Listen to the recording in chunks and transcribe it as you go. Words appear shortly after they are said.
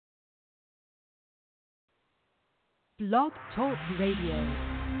Blog Talk Radio.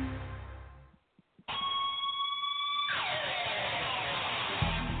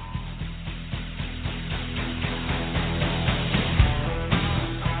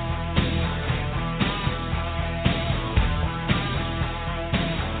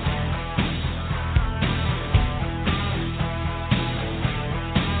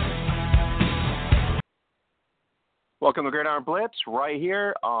 Welcome to Gridiron Blitz right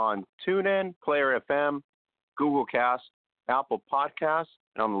here on TuneIn, Player FM, Google Cast, Apple Podcasts,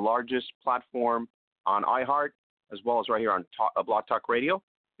 and on the largest platform on iHeart, as well as right here on Blog Talk Radio.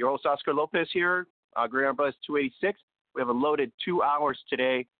 Your host, Oscar Lopez here, Gridiron Blitz 286. We have a loaded 2 hours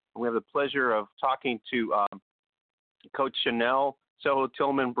today, and we have the pleasure of talking to Coach Chanel Soho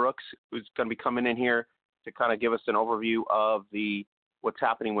Tillman Brooks, who's going to be coming in here to kind of give us an overview of what's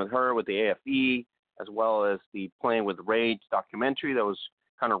happening with her, with the AFE, as well as the Playing with Rage documentary that was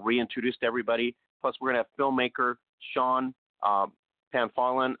kind of reintroduced to everybody. Plus, we're going to have filmmaker Sean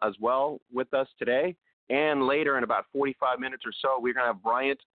Panfallen as well with us today. And later, in about 45 minutes or so, we're going to have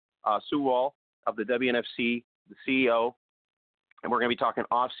Bryant Sewall of the WNFC, the CEO, and we're going to be talking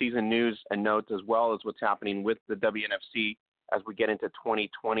off-season news and notes, as well as what's happening with the WNFC as we get into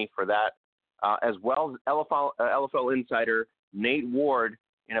 2020 for that, as well as LFL insider Nate Ward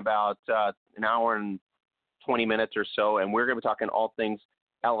in about an hour and 20 minutes or so, and we're going to be talking all things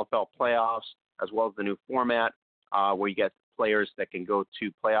LFL playoffs, as well as the new format where you get players that can go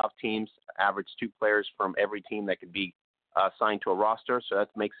to playoff teams, average 2 players from every team that could be assigned to a roster, so that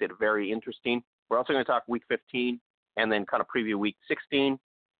makes it very interesting. We're also going to talk Week 15 and then kind of preview Week 16.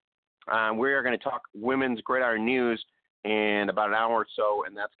 We're going to talk women's gridiron news in about an hour or so,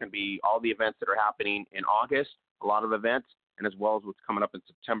 and that's going to be all the events that are happening in August, a lot of events, and as well as what's coming up in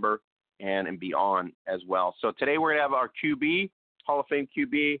September and beyond as well. So today we're going to have our QB, Hall of Fame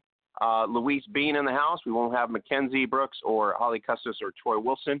QB, Louise Bean in the house. We won't have Mackenzie Brooks or Holly Custis or Troy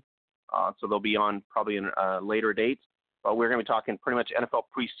Wilson, so they'll be on probably in later dates. But we're going to be talking pretty much NFL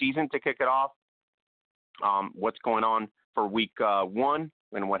preseason to kick it off, what's going on for Week 1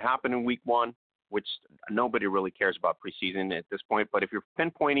 and what happened in Week 1, which nobody really cares about preseason at this point. But if you're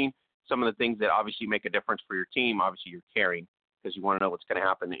pinpointing some of the things that obviously make a difference for your team, obviously you're caring because you want to know what's going to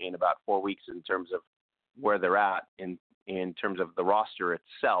happen in about 4 weeks in terms of where they're at in terms of the roster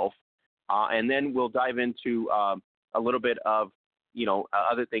itself. And then we'll dive into a little bit of,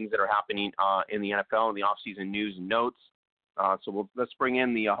 other things that are happening in the NFL and the offseason news and notes. So let's bring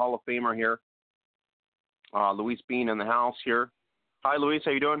in the Hall of Famer here, Louise Bean in the house here. Hi, Louise.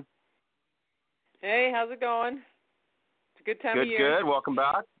 How you doing? Hey, how's it going? It's a good time of year. Good. Welcome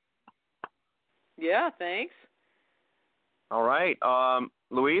back. Yeah, thanks. All right.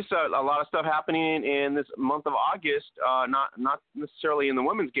 Luis, a lot of stuff happening in this month of August, not necessarily in the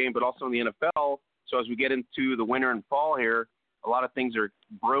women's game, but also in the NFL. So as we get into the winter and fall here, a lot of things are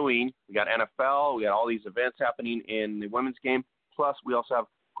brewing. We got NFL. We got all these events happening in the women's game. Plus, we also have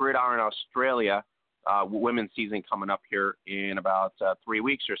Gridiron Australia women's season coming up here in about 3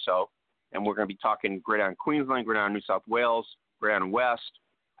 weeks or so. And we're going to be talking Gridiron Queensland, Gridiron New South Wales, Gridiron West,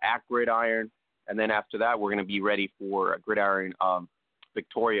 at Gridiron. And then after that, we're going to be ready for Gridiron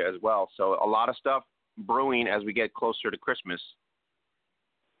Victoria as well. So a lot of stuff brewing as we get closer to Christmas.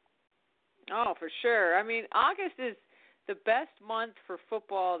 Oh, for sure. I mean, August is the best month for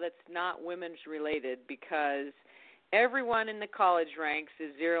football that's not women's related because everyone in the college ranks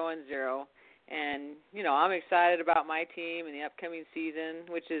is 0-0. And, I'm excited about my team and the upcoming season,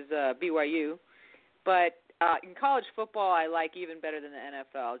 which is BYU. But in college football, I like even better than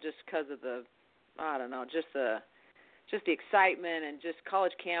the NFL just because of the excitement and just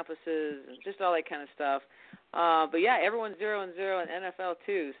college campuses and just all that kind of stuff. But yeah, everyone's 0-0 in NFL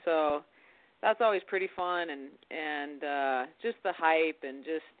too, so that's always pretty fun and just the hype and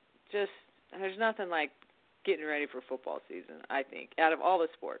just there's nothing like getting ready for football season, I think, out of all the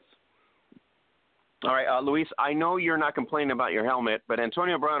sports. All right, Luis, I know you're not complaining about your helmet, but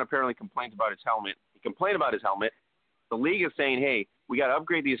Antonio Brown apparently complains about his helmet. He complained about his helmet. The league is saying, hey, we got to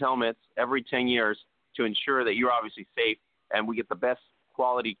upgrade these helmets every 10 years to ensure that you're obviously safe and we get the best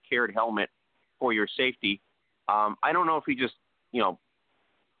quality cared helmet for your safety. I don't know if he just,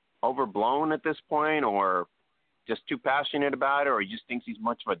 overblown at this point or just too passionate about it or he just thinks he's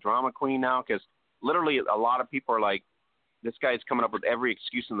much of a drama queen now because literally a lot of people are like, this guy's coming up with every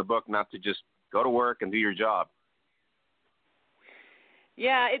excuse in the book not to just go to work and do your job.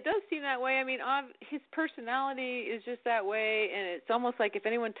 Yeah, it does seem that way. I mean, his personality is just that way, and it's almost like if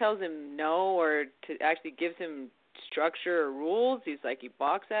anyone tells him no or to actually gives him structure or rules, he's like he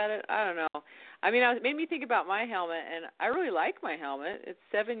balks at it. I don't know. I mean, it made me think about my helmet, and I really like my helmet. It's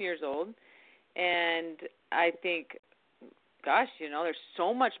 7 years old, and I think gosh, there's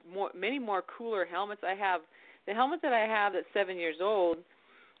so many more cooler helmets. I have the helmet that I have that's 7 years old.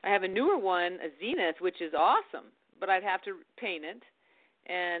 I have a newer one, a Zenith, which is awesome, but I'd have to paint it,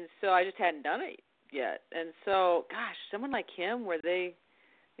 and so I just hadn't done it yet. And so, gosh, someone like him, where they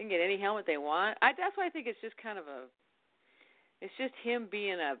can get any helmet they want. That's why I think it's just kind of it's just him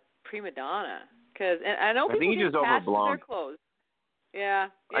being a prima donna. And I know people get attached to their clothes. Yeah,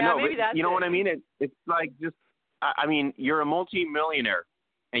 I know, maybe but that's you know what I mean? It's like just, I mean, you're a multi-millionaire,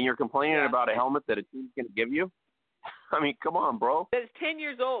 and you're complaining about a helmet that a team's going to give you? I mean, come on, bro. That's 10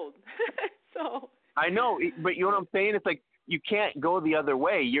 years old. So I know, but you know what I'm saying? It's like you can't go the other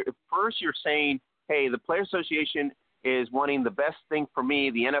way. First you're saying, hey, the Player Association is wanting the best thing for me.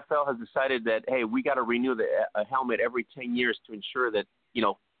 The NFL has decided that, hey, we got to renew a helmet every 10 years to ensure that,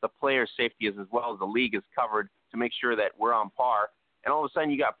 the player's safety is as well as the league is covered to make sure that we're on par. And all of a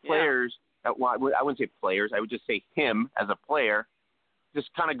sudden you got players, well, I wouldn't say players, I would just say him as a player, just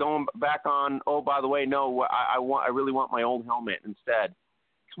kind of going back on, oh, by the way, no, I really want my old helmet instead.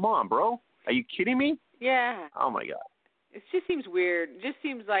 Come on, bro. Are you kidding me? Yeah. Oh, my God. It just seems weird. It just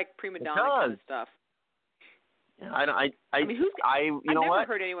seems like prima donna kind of stuff. Yeah, I've never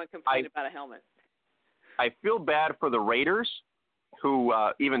heard anyone complain about a helmet. I feel bad for the Raiders, who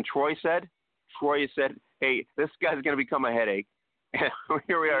even Troy said, hey, this guy's going to become a headache.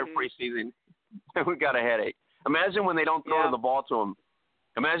 Here we are in preseason. We got a headache. Imagine when they don't throw the ball to him.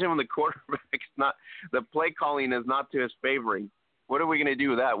 Imagine when the quarterback's not, the play calling is not to his favoring. What are we going to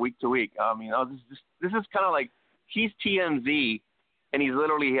do with that week to week? I mean, this is kind of like he's TMZ, and he's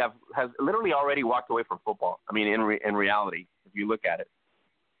literally has already walked away from football. I mean, in reality, if you look at it.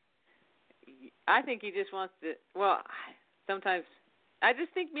 I think he just wants to. Well, sometimes I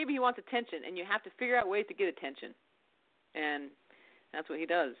just think maybe he wants attention, and you have to figure out ways to get attention, and that's what he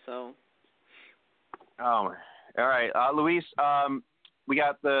does. So. Oh, all right, Luis. We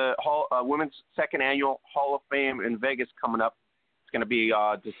got the Women's Second Annual Hall of Fame in Vegas coming up. It's going to be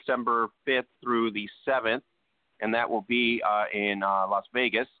December 5th through the 7th, and that will be in Las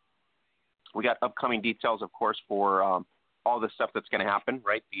Vegas. We got upcoming details, of course, for all the stuff that's going to happen,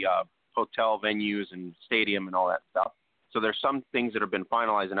 right? The hotel venues and stadium and all that stuff. So there's some things that have been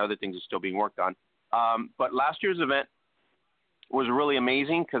finalized and other things are still being worked on. But last year's event was really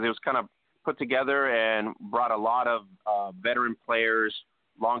amazing because it was kind of put together and brought a lot of veteran players,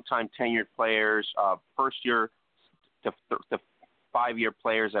 longtime tenured players, first-year to 5-year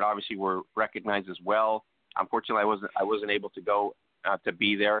players that obviously were recognized as well. Unfortunately, I wasn't able to go to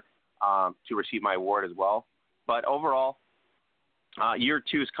be there to receive my award as well. But overall, year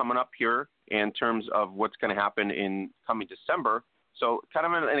 2 is coming up here in terms of what's going to happen in coming December. So kind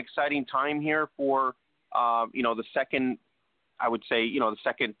of an exciting time here for the second, I would say, the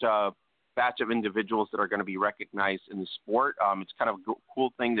second batch of individuals that are going to be recognized in the sport. It's kind of a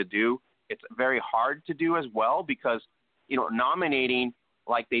cool thing to do. It's very hard to do as well because, nominating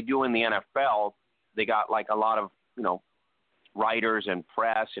like they do in the NFL, they got like a lot of, writers and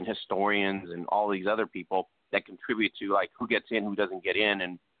press and historians and all these other people that contribute to like who gets in, who doesn't get in,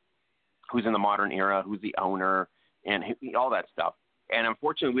 and who's in the modern era, who's the owner, and all that stuff. And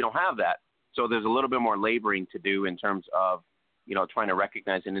unfortunately, we don't have that. So there's a little bit more laboring to do in terms of, trying to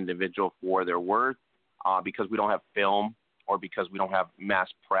recognize an individual for their worth because we don't have film or because we don't have mass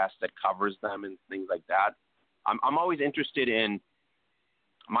press that covers them and things like that. I'm always interested in,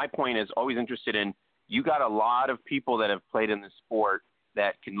 my point is always interested in, you got a lot of people that have played in the sport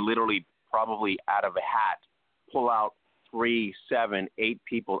that can literally probably out of a hat pull out 3, 7, 8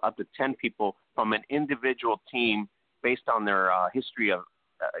 people, up to 10 people from an individual team based on their history of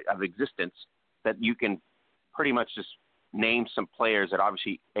existence that you can pretty much just name some players that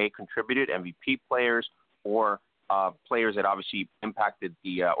obviously contributed, MVP players, or players that obviously impacted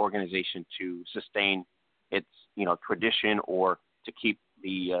the organization to sustain its tradition or to keep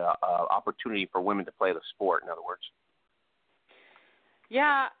the opportunity for women to play the sport. In other words.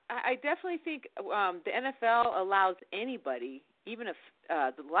 Yeah, I definitely think the NFL allows anybody, even if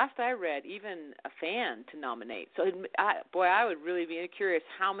the last I read, even a fan, to nominate. So, I would really be curious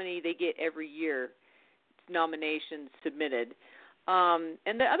how many they get every year. Nominations submitted. And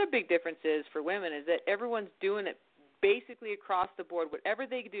the other big difference is for women is that everyone's doing it basically across the board. Whatever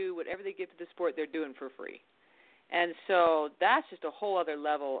they do, whatever they give to the sport, they're doing for free. And so that's just a whole other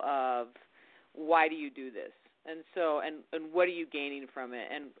level of why do you do this? And so, and what are you gaining from it?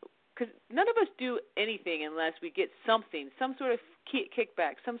 And because none of us do anything unless we get something, some sort of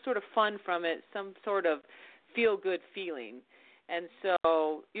kickback, some sort of fun from it, some sort of feel-good feeling. And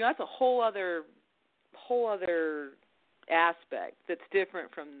so, that's a whole other aspect that's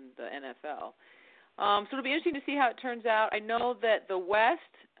different from the NFL. So it'll be interesting to see how it turns out. I know that the West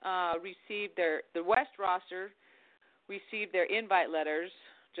the West roster received their invite letters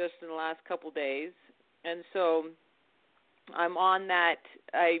just in the last couple days, and so I'm on that.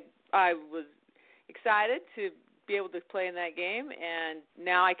 I was excited to be able to play in that game, and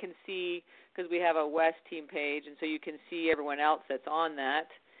now I can see, because we have a West team page, and so you can see everyone else that's on that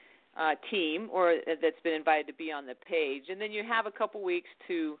team or that's been invited to be on the page, and then you have a couple weeks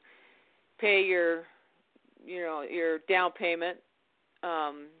to pay your down payment.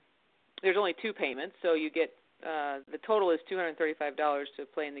 There's only 2 payments, so you get the total is $235 to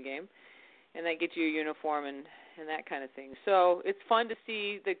play in the game, and that gets you a uniform and that kind of thing. So it's fun to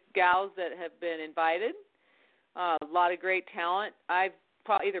see the gals that have been invited. A lot of great talent. I've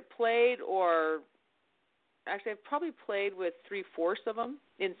probably either played or actually I've probably played with 3/4 of them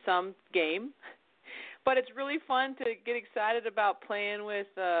in some game. But it's really fun to get excited about playing with,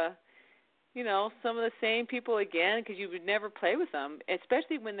 some of the same people again, because you would never play with them,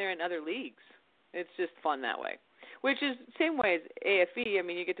 especially when they're in other leagues. It's just fun that way, which is the same way as AFE. I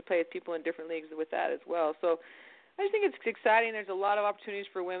mean, you get to play with people in different leagues with that as well. So I just think it's exciting. There's a lot of opportunities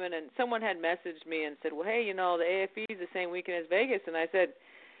for women, and someone had messaged me and said, well, hey, the AFE is the same weekend as Vegas. And I said,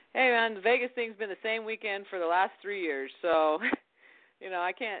 hey, man, the Vegas thing's been the same weekend for the last 3 years. So,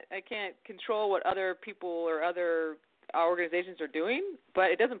 I can't control what other people or other organizations are doing, but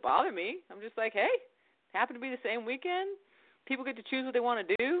it doesn't bother me. I'm just like, hey, happen to be the same weekend. People get to choose what they want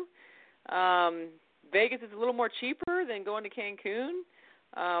to do. Vegas is a little more cheaper than going to Cancun.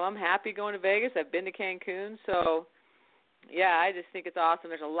 I'm happy going to Vegas. I've been to Cancun. So, yeah, I just think it's awesome.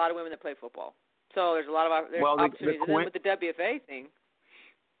 There's a lot of women that play football. So there's a lot of opportunities. And then with the WFA thing.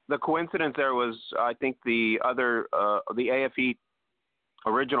 The coincidence there was, I think, the AFE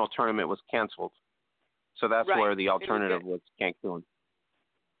original tournament was canceled. So that's right. where the alternative was Cancun.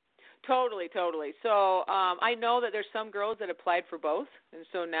 Totally. So I know that there's some girls that applied for both, and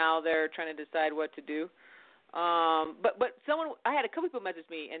so now they're trying to decide what to do. But I had a couple people message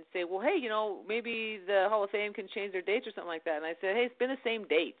me and say, well, hey, maybe the Hall of Fame can change their dates or something like that. And I said, hey, it's been the same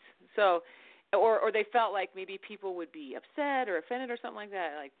dates. So, or they felt like maybe people would be upset or offended or something like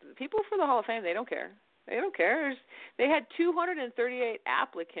that. Like, people for the Hall of Fame, they don't care. They don't care. They had 238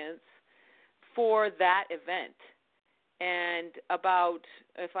 applicants for that event. And about,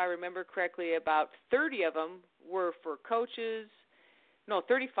 if I remember correctly, about 30 of them were for coaches. No,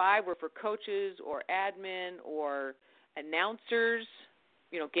 35 were for coaches or admin or announcers,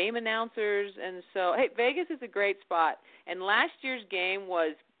 game announcers. And so, hey, Vegas is a great spot. And last year's game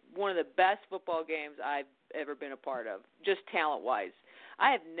was one of the best football games I've ever been a part of, just talent-wise.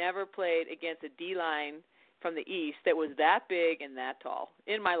 I have never played against a D-line from the East that was that big and that tall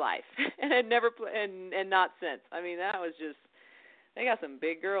in my life, and had never and not since. I mean, that was just, they got some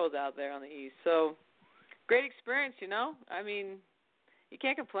big girls out there on the East. So, great experience, I mean, you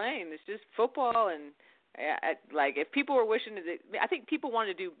can't complain. It's just football, and if people were wishing I think people want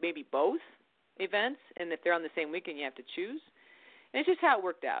to do maybe both events, and if they're on the same weekend, you have to choose. And it's just how it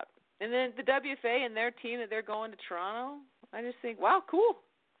worked out. And then the WFA and their team that they're going to Toronto, I just think, wow, cool.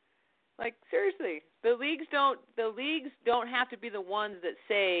 Like, seriously, the leagues don't have to be the ones that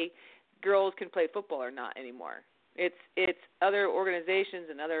say girls can play football or not anymore. It's other organizations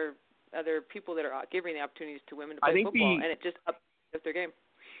and other people that are giving the opportunities to women to play football, and it just ups their game.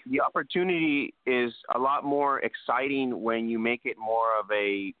 The opportunity is a lot more exciting when you make it more of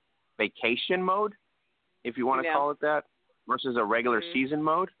a vacation mode, if you want to call it that, versus a regular season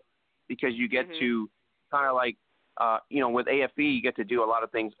mode, because you get to kind of like, with AFE, you get to do a lot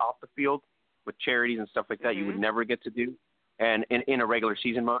of things off the field with charities and stuff like that you would never get to do. And in a regular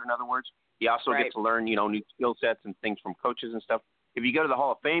season mode, in other words, you also get to learn, new skill sets and things from coaches and stuff. If you go to the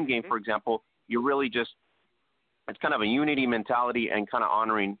Hall of Fame game, for example, you're really just, it's kind of a unity mentality and kind of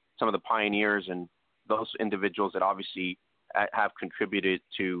honoring some of the pioneers and those individuals that obviously have contributed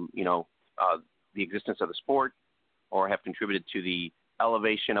to, the existence of the sport, or have contributed to the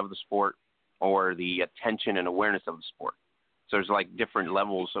elevation of the sport, or the attention and awareness of the sport. So there's like different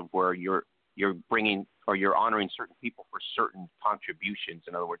levels of where you're bringing, or you're honoring certain people for certain contributions,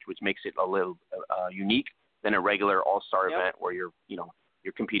 in other words, which makes it a little unique than a regular all-star event where you're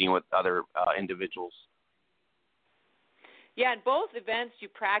competing with other individuals. Yeah, in both events you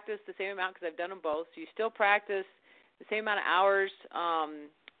practice the same amount, because I've done them both. So you still practice the same amount of hours.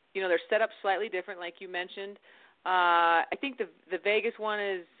 They're set up slightly different, like you mentioned. I think the Vegas one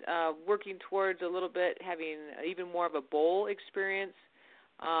is working towards a little bit having even more of a bowl experience.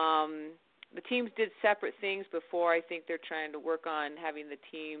 The teams did separate things before. I think they're trying to work on having the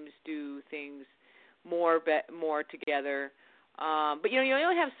teams do things more together. But you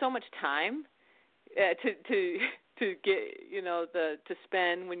only have so much time. to get to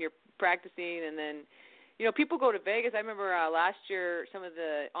spend when you're practicing, and then people go to Vegas. I remember last year, some of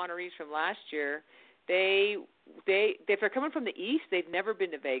the honorees from last year, if they're coming from the East, they've never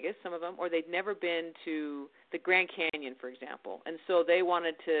been to Vegas, some of them, or they'd never been to the Grand Canyon, for example, and so they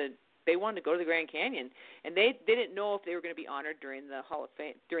wanted to go to the Grand Canyon, and they didn't know if they were going to be honored during the Hall of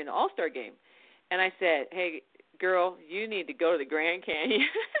Fame, during the All-Star game. And I said, hey, girl, you need to go to the Grand Canyon.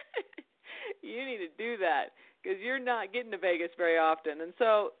 You need to do that because you're not getting to Vegas very often. And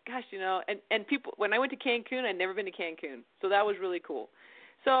so, gosh, and people, when I went to Cancun, I'd never been to Cancun, so that was really cool.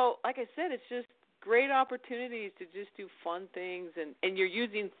 So, like I said, it's just great opportunities to just do fun things, and you're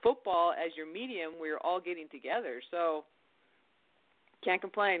using football as your medium where you're all getting together. So, can't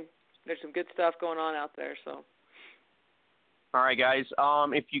complain. There's some good stuff going on out there. So, all right, guys.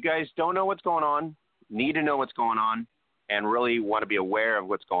 If you guys don't know what's going on, need to know what's going on, and really want to be aware of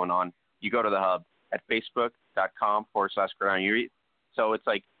what's going on, you go to the hub at facebook.com/Gridiron. So it's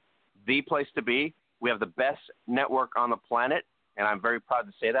like the place to be. We have the best network on the planet, and I'm very proud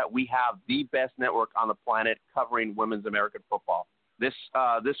to say that. We have the best network on the planet covering women's American football. This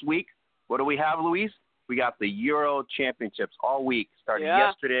week, what do we have, Louise? We got the Euro Championships all week, starting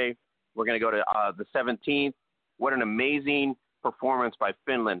yesterday. We're going to go to the 17th. What an amazing performance by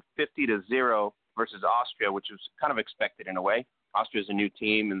Finland, 50-0 versus Austria, which was kind of expected in a way. Austria's a new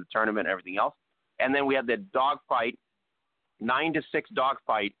team in the tournament and everything else. And then we had the dogfight, 9-6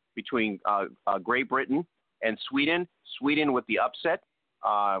 dogfight between Great Britain and Sweden. Sweden with the upset,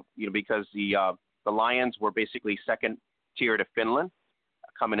 because the Lions were basically second tier to Finland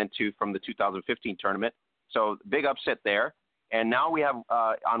coming into from the 2015 tournament. So big upset there. And now we have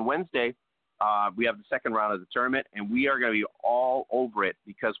on Wednesday, we have the second round of the tournament, and we are going to be all over it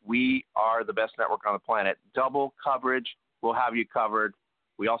because we are the best network on the planet. Double coverage. We'll have you covered.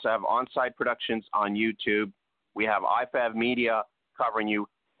 We also have on-site productions on YouTube. We have IFAV Media covering you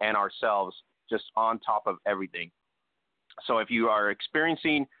and ourselves just on top of everything. So if you are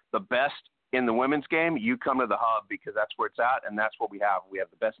experiencing the best in the women's game, you come to the hub because that's where it's at, and that's what we have. We have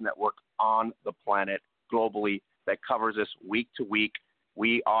the best network on the planet globally that covers us week to week.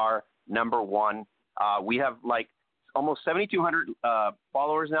 We are number one. We have like almost 7,200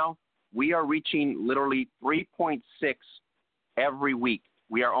 followers now. We are reaching literally 3.6 every week.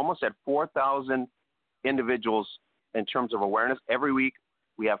 We are almost at 4,000 individuals in terms of awareness every week.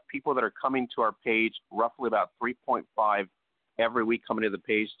 We have people that are coming to our page, roughly about 3.5 every week coming to the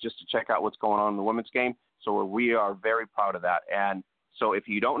page just to check out what's going on in the women's game. So we are very proud of that. And so if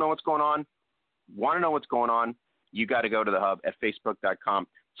you don't know what's going on, want to know what's going on, you got to go to the hub at facebook.com.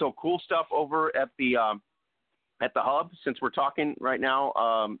 So cool stuff over at the hub. Since we're talking right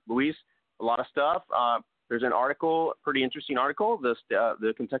now, Louise, a lot of stuff. There's an article, pretty interesting article.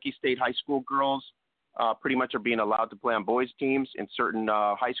 The Kentucky State high school girls pretty much are being allowed to play on boys teams in certain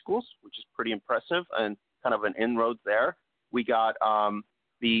high schools, which is pretty impressive and kind of an inroads there. We got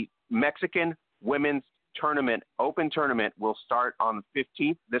the Mexican women's tournament, open tournament, will start on the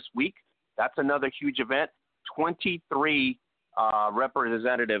 15th this week. That's another huge event. 23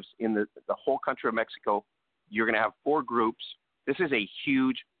 representatives in the whole country of Mexico. You're going to have 4 groups. This is a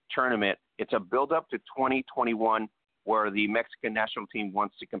huge tournament. It's a build-up to 2021 where the Mexican national team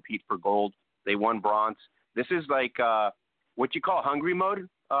wants to compete for gold. They won bronze. This is like what you call hungry mode,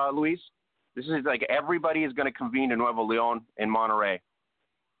 Luis. This is like everybody is going to convene in Nuevo León in Monterrey.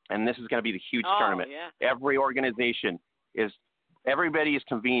 And this is going to be the huge tournament. Yeah. Every organization everybody is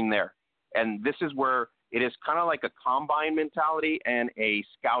convening there. And this is where it is kind of like a combine mentality and a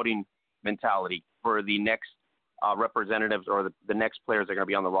scouting mentality for the next representatives or the next players that are going to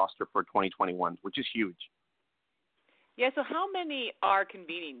be on the roster for 2021, which is huge. Yeah, so how many are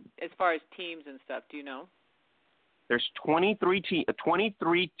convening as far as teams and stuff? Do you know? There's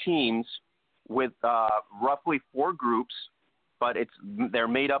 23 teams with roughly 4 groups, but they're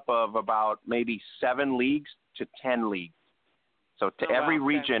made up of about maybe 7 leagues to 10 leagues. So to every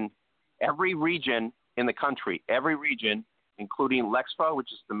region in the country, every region, including Lexfa,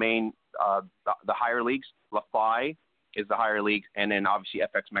 which is the main, the higher leagues, La Fai is the higher league, and then obviously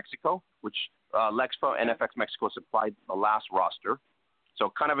FX Mexico, which Lexfa and FX Mexico supplied the last roster.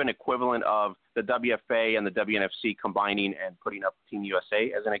 So kind of an equivalent of the WFA and the WNFC combining and putting up Team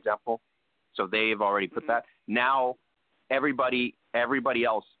USA as an example. So they've already put that. Now everybody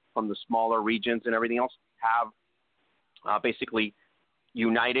else from the smaller regions and everything else have basically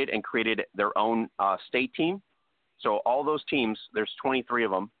united and created their own state team. So all those teams, there's 23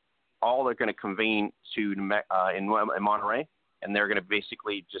 of them, all are going to convene in Monterrey, and they're going to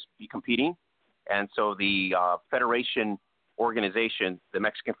basically just be competing. And so the federation organization, the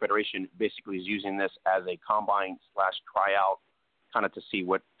Mexican Federation, basically is using this as a combine/tryout, kind of to see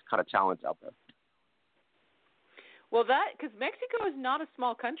what kind of talent's out there. Well, because Mexico is not a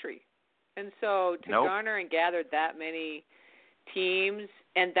small country, and so to garner and gather that many teams,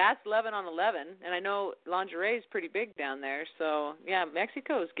 and that's 11 on 11, and I know lingerie is pretty big down there, so yeah,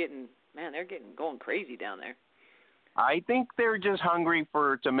 Mexico is they're going crazy down there. I think they're just hungry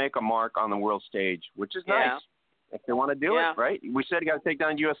to make a mark on the world stage, which is nice. If they want to do it, right? We said you got to take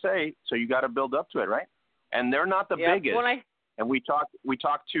down USA, so you got to build up to it, right? And they're not the biggest. And we talked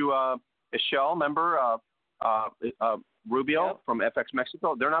to Michelle, remember, Rubio from FX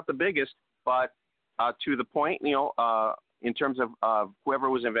Mexico. They're not the biggest, but to the point, in terms of whoever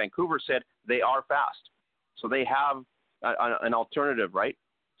was in Vancouver said they are fast. So they have an alternative, right?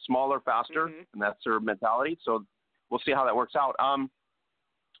 Smaller, faster, and that's their mentality. So we'll see how that works out.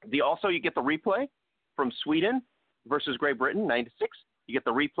 Also, you get the replay from Sweden versus Great Britain, 9-6. You get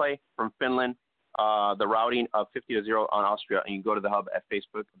the replay from Finland, the routing of 50-0 on Austria, and you can go to the hub at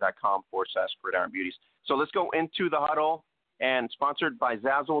facebook.com/Gridiron Beauties. So let's go into the huddle, and sponsored by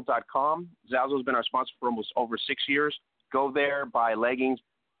Zazzle.com. Zazzle has been our sponsor for almost over 6 years. Go there, buy leggings,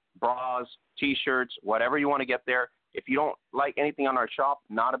 bras, T-shirts, whatever you want to get there. If you don't like anything on our shop,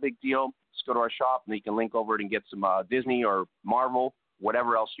 not a big deal. Just go to our shop, and you can link over it and get some Disney or Marvel,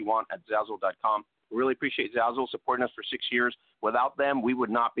 whatever else you want at Zazzle.com. We really appreciate Zazzle supporting us for 6 years. Without them, we would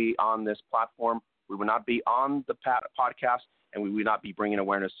not be on this platform. We would not be on the podcast, and we would not be bringing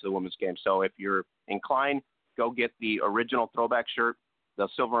awareness to the women's game. So if you're inclined, go get the original throwback shirt, the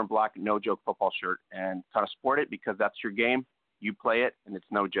silver and black no-joke football shirt, and kind of sport it because that's your game. You play it, and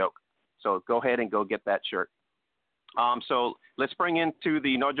it's no joke. So go ahead and go get that shirt. So let's bring into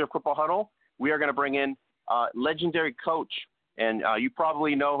the No Joke Football Huddle. We are going to bring in legendary coach, and you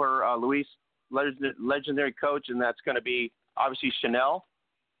probably know her, Luis, legendary coach, and that's going to be obviously Chanel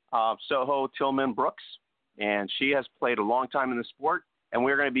Soho Tillman Brooks, and she has played a long time in the sport, and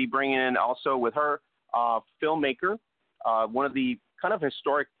we're going to be bringing in also with her filmmaker, one of the kind of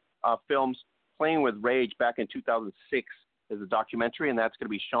historic films, Playing with Rage, back in 2006 is a documentary, and that's going to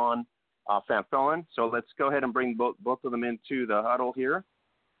be Sean Fanfellon. So let's go ahead and bring both of them into the huddle here.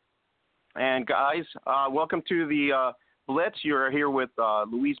 And guys, welcome to the Blitz. You're here with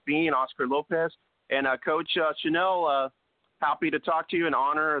Luis Bean, Oscar Lopez, and Coach Chanel. Happy to talk to you, an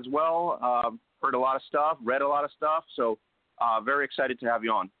honor as well. Heard a lot of stuff, read a lot of stuff, so very excited to have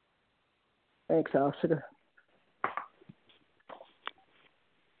you on. Thanks, Oscar.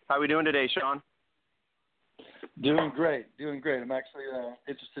 How are we doing today, Sean? Doing great. I'm actually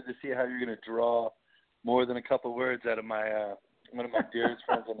interested to see how you're going to draw more than a couple words out of my one of my dearest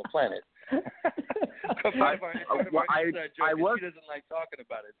friends on the planet. She doesn't like talking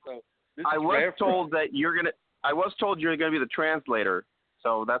about it. So I was told you're going to be the translator.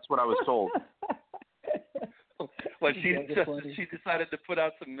 So that's what I was told. Well, she decided to put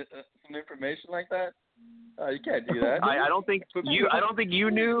out some information like that. You can't do that. I don't think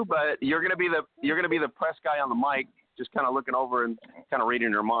you knew, but you're going to be the press guy on the mic, just kind of looking over and kind of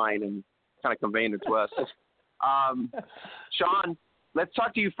reading her mind and kind of conveying it to us. Sean, let's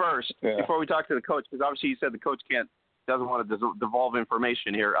talk to you first before we talk to the coach, because obviously you said the coach doesn't want to devolve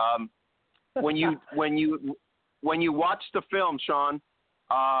information here. When you watch the film, Sean,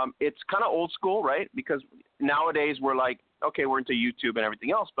 it's kind of old school, right? Because nowadays we're like, okay, we're into YouTube and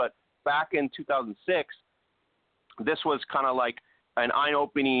everything else, but back in 2006, this was kind of like an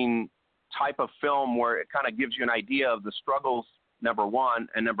eye-opening type of film where it kind of gives you an idea of the struggles, number one,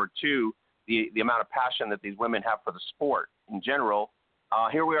 and number two, the amount of passion that these women have for the sport in general.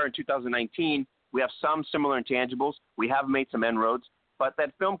 Here we are in 2019. We have some similar intangibles. We have made some inroads, but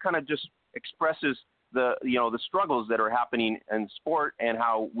that film kind of just expresses the struggles that are happening in sport and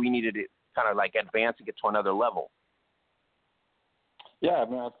how we needed to kind of like advance and get to another level. Yeah, I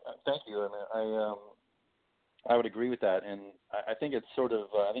mean, thank you. I mean, I would agree with that, and I think it's sort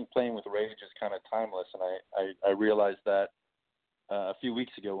of I think Playing with Rage is kind of timeless, and I realized that a few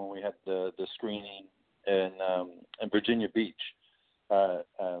weeks ago when we had the screening in Virginia Beach, and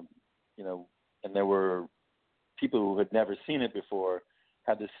there were people who had never seen it before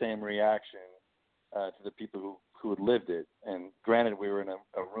had the same reaction to the people who had lived it. And granted, we were in a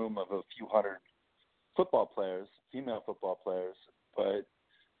room of a few hundred football players, female football players, but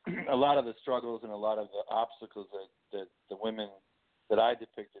a lot of the struggles and a lot of the obstacles that the women that I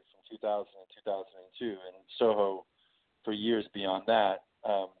depicted from 2000 and 2002 and Soho for years beyond that,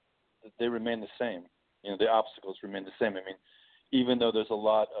 they remain the same. The obstacles remain the same. I mean, even though there's a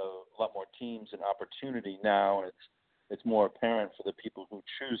lot more teams and opportunity now, it's more apparent for the people who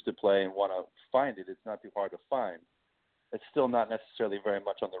choose to play and want to find it. It's not too hard to find. it's still not necessarily very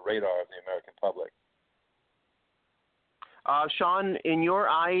much on the radar of the American public. Sean, in your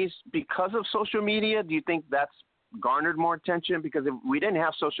eyes, because of social media, do you think that's garnered more attention? Because if we didn't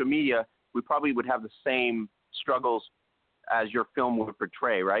have social media, we probably would have the same struggles as your film would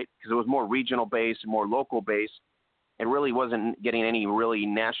portray, right? Because it was more regional based, more local based. It really wasn't getting any really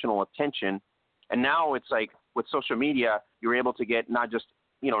national attention. And now it's like with social media, you're able to get not just,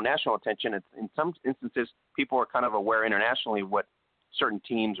 national attention. It's, in some instances, people are kind of aware internationally what certain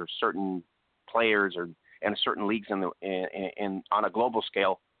teams or certain players and certain leagues in on a global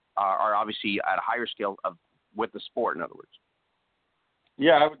scale are obviously at a higher scale with the sport, in other words.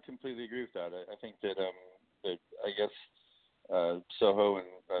 Yeah, I would completely agree with that. I think that Soho and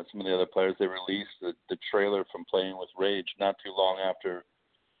some of the other players, they released the trailer from Playing with Rage not too long after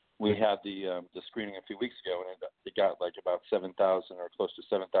we had the screening a few weeks ago, and it got like about 7,000 or close to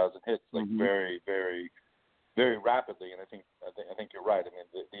 7,000 hits, like very, very, very rapidly. And I think you're right. I mean,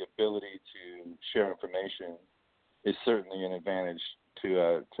 the ability to share information is certainly an advantage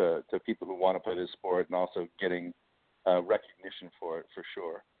to people who want to play this sport, and also getting recognition for it, for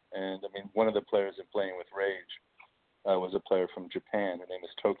sure. And I mean, one of the players in Playing with Rage was a player from Japan. Her name is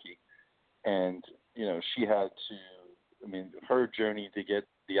Toki, and she had to. I mean, her journey to get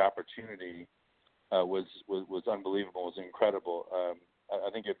the opportunity was unbelievable. Was incredible. I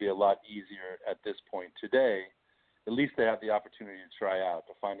think it'd be a lot easier at this point today. At least they have the opportunity to try out,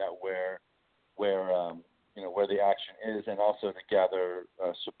 to find out where the action is, and also to gather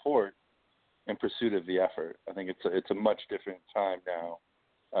support in pursuit of the effort. I think it's a much different time now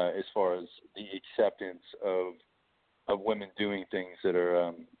as far as the acceptance of women doing things that are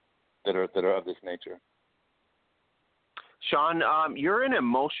of this nature. Sean, you're an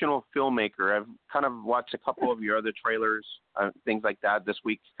emotional filmmaker. I've kind of watched a couple of your other trailers, things like that this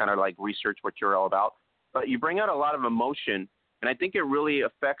week, kind of like research what you're all about. But you bring out a lot of emotion, and I think it really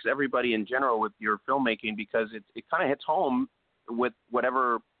affects everybody in general with your filmmaking, because it kind of hits home with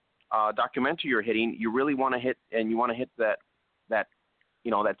whatever documentary you're hitting. You really want to hit, and you want to hit that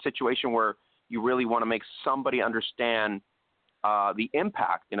situation where you really want to make somebody understand the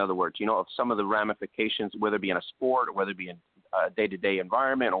impact, in other words, of some of the ramifications, whether it be in a sport or whether it be in a day-to-day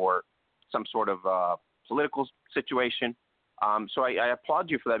environment or some sort of political situation. So I applaud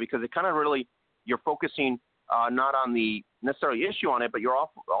you for that, because it kind of really, you're focusing not on the necessarily issue on it, but you're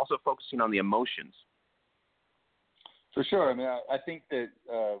also focusing on the emotions. For sure. I mean, I think that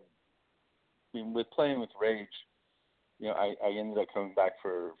with Playing with Rage, I ended up coming back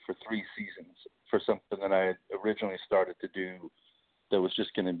for 3 seasons for something that I had originally started to do that was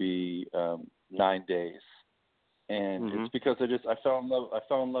just going to be 9 days, and it's because I fell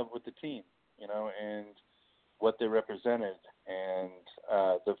in love with the team, and what they represented, and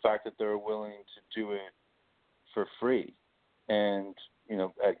the fact that they were willing to do it for free, and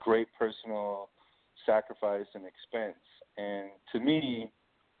at great personal sacrifice and expense. And to me,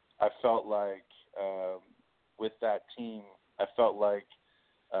 I felt like with that team, I felt like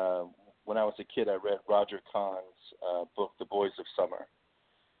when I was a kid, I read Roger Kahn's book, The Boys of Summer.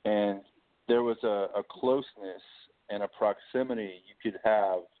 And there was a closeness and a proximity you could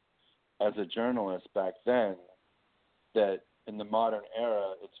have as a journalist back then that in the modern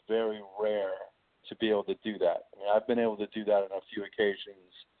era, it's very rare to be able to do that. I mean, I've been able to do that on a few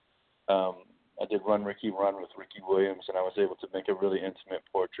occasions. I did Run Ricky Run with Ricky Williams, and I was able to make a really intimate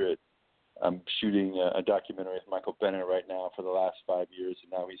portrait. I'm shooting a documentary with Michael Bennett right now for the last 5 years,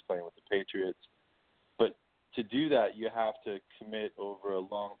 and now he's playing with the Patriots. But to do that, you have to commit over a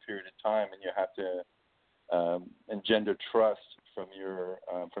long period of time, and you have to engender trust from your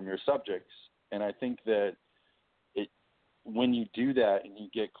subjects. And I think that when you do that and you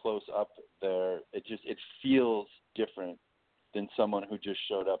get close up there, it feels different than someone who just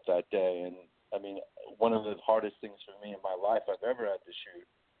showed up that day. And I mean, one of the hardest things for me in my life I've ever had to shoot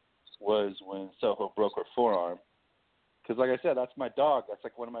was when Soho broke her forearm. Because like I said, that's my dog. That's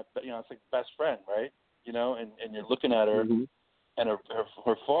like one of my, it's like best friend, right? And you're looking at her, and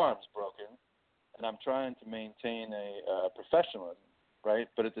her forearm's broken, and I'm trying to maintain a professionalism, right?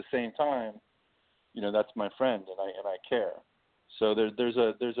 But at the same time, that's my friend, and I care. So there's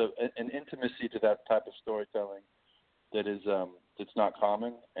an intimacy to that type of storytelling that is that's not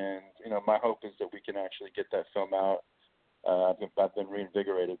common. And my hope is that we can actually get that film out. I've been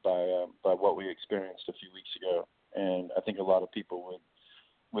reinvigorated by what we experienced a few weeks ago, and I think a lot of people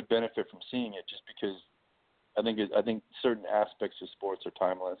would benefit from seeing it, just because I think certain aspects of sports are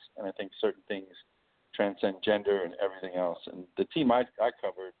timeless, and I think certain things transcend gender and everything else. And the team I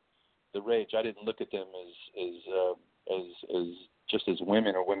covered, the Rage, I didn't look at them as just as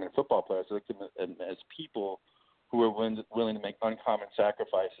women or women football players. I looked at them as people who were willing to make uncommon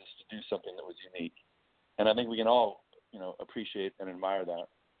sacrifices to do something that was unique. And I think we can all, appreciate and admire that.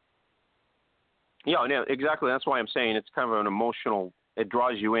 Yeah, no, exactly. That's why I'm saying it's kind of an emotional. It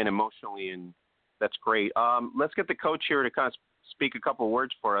draws you in emotionally, and that's great. Let's get the coach here to kind of speak a couple of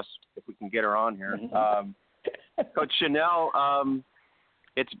words for us, if we can get her on here. Coach Chanel,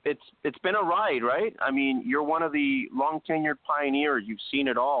 it's been a ride, right? I mean, you're one of the long-tenured pioneers. You've seen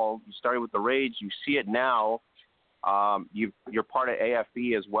it all. You started with the Rage. You see it now. You're part of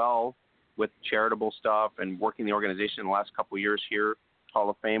AFE as well with charitable stuff and working the organization the last couple of years here. Hall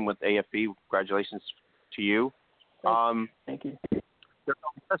of Fame with AFE. Congratulations to you. Thank you.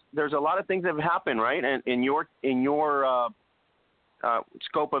 There's a lot of things that have happened, right? And in your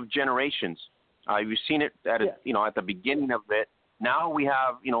scope of generations, you've seen it at at the beginning of it. Now we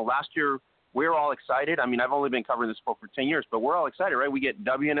have, last year we're all excited. I mean, I've only been covering this sport for 10 years, but we're all excited, right? We get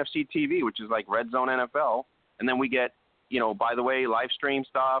WNFC TV, which is like Red Zone NFL, and then we get, by the way, live stream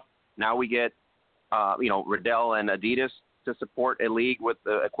stuff. Now we get, Riddell and Adidas to support a league with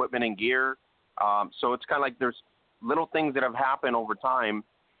the equipment and gear. So it's kind of like there's little things that have happened over time.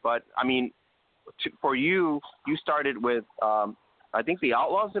 But, I mean, for you started with, I think the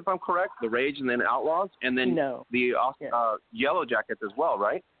Outlaws, if I'm correct, the Rage and then Outlaws, and then the Yellow Jackets as well,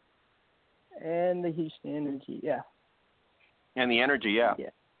 right? And the Houston Energy, yeah. And the Energy, yeah.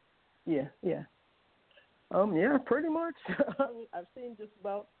 Yeah. Yeah, pretty much. I mean, I've seen just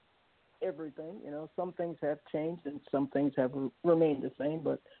about everything. Some things have changed and some things have remained the same,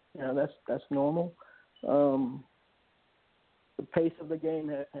 but that's normal. The pace of the game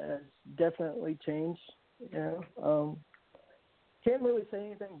has definitely changed. Can't really say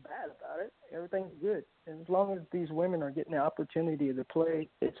anything bad about it. Everything's good, and as long as these women are getting the opportunity to play,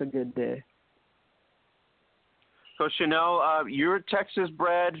 it's a good day. So Chanel, you're Texas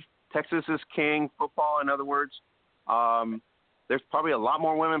bred. Texas is king. Football, in other words. There's probably a lot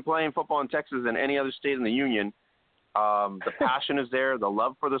more women playing football in Texas than any other state in the union. The passion is there. The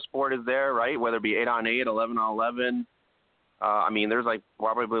love for the sport is there, right? Whether it be 8-on-8, 11-on-11. I mean, there's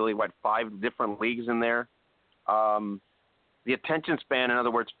probably 5 different leagues in there. The attention span, in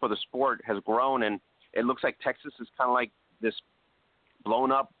other words, for the sport has grown, and it looks like Texas is kind of like this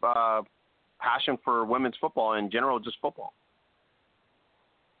blown up passion for women's football, in general, just football.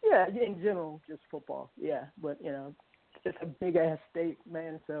 Yeah, in general, just football. Yeah, but it's a big ass state,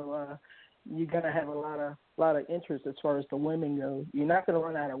 man. So you're gonna have a lot of interest as far as the women go. You're not gonna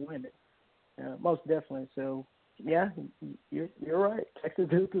run out of women, most definitely. So yeah, you're right. Texas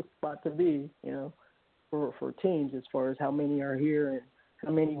is the spot to be, for teams as far as how many are here and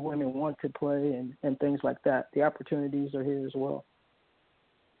how many women want to play and things like that. The opportunities are here as well.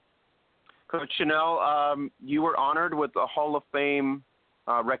 Coach Chanel, you were honored with the Hall of Fame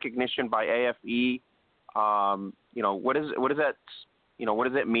recognition by AFE. What does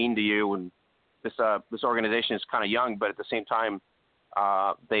that mean to you? And this organization is kind of young, but at the same time,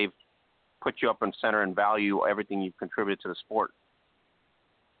 they've put you up in center and value everything you've contributed to the sport.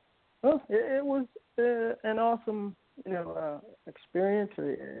 Well, it was an awesome, experience.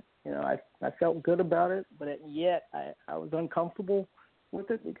 I felt good about it, but yet I was uncomfortable with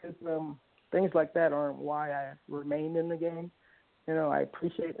it because things like that aren't why I remained in the game. I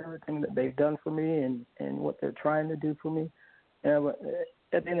appreciate everything that they've done for me and what they're trying to do for me. But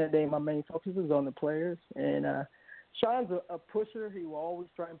at the end of the day, my main focus is on the players. And Sean's a pusher. He will always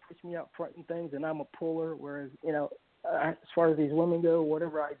try and push me up front and things, and I'm a puller. Whereas, as far as these women go,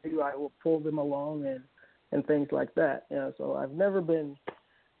 whatever I do, I will pull them along and things like that. So I've never been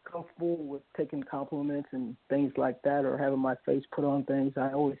comfortable with taking compliments and things like that or having my face put on things.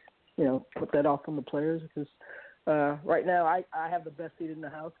 I always, put that off on the players because right now I have the best seat in the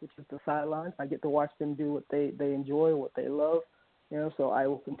house, which is the sidelines. I get to watch them do what they enjoy, what they love, so I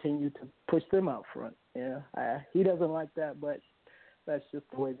will continue to push them out front. He doesn't like that, but that's just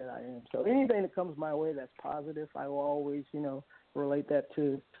the way that I am. So anything that comes my way that's positive, I will always, relate that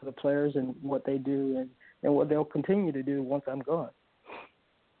to the players and what they do and what they'll continue to do once I'm gone.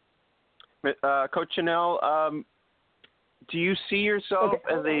 Coach Chanel, do you see yourself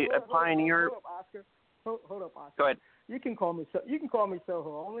as a pioneer? Hold up, Oscar. Go ahead. You can call me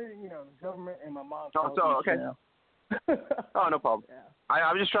Soho. Only the government and my mom. Okay. Oh, no problem. Yeah.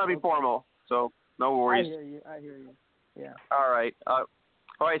 I'm just trying to be formal, so no worries. I hear you. Yeah. All right.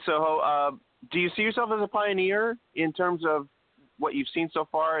 Soho. Do you see yourself as a pioneer in terms of what you've seen so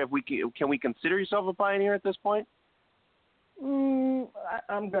far? Can we consider yourself a pioneer at this point?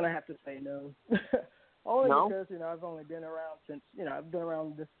 I'm gonna have to say no. Only no? Because I've only been around since I've been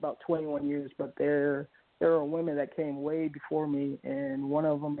around this about 21 years, but there are women that came way before me, and one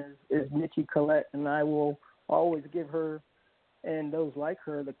of them is Nikki Collette, and I will always give her and those like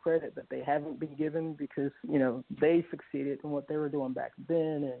her the credit that they haven't been given, because, you know, they succeeded in what they were doing back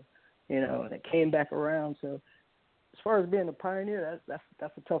then, and, you know, and it came back around. So as far as being a pioneer,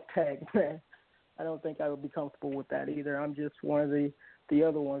 that's a tough tag, man. I don't think I would be comfortable with that either. I'm just one of the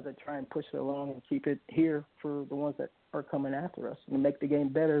other ones that try and push it along and keep it here for the ones that are coming after us, and make the game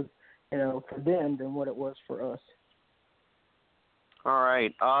better, you know, for them than what it was for us. All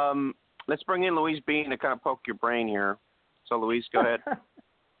right. Let's bring in Louise Bean to kind of poke your brain here. So, Louise, go ahead.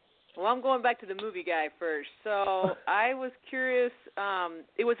 Well, I'm going back to the movie guy first. So I was curious,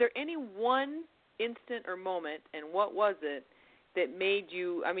 was there any one instant or moment, and what was it, that made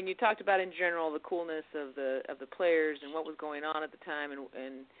you, I mean, you talked about in general the coolness of the players and what was going on at the time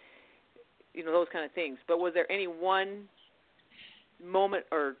and you know, those kind of things. But was there any one moment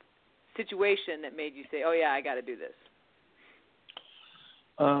or situation that made you say, oh, yeah, I got to do this?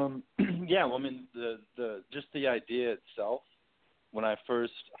 Yeah, well, I mean, the just the idea itself, when I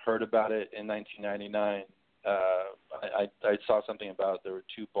first heard about it in 1999, I saw something about there were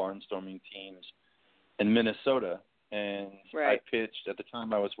 2 barnstorming teams in Minnesota, and right. I pitched, at the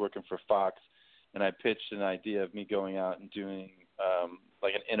time I was working for Fox, and I pitched an idea of me going out and doing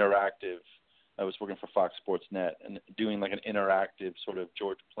like an interactive, I was working for Fox Sports Net, and doing like an interactive sort of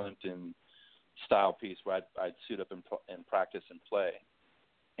George Plimpton style piece where I'd suit up and practice and play.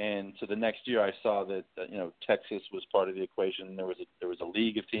 And so the next year I saw that you know, Texas was part of the equation. There was a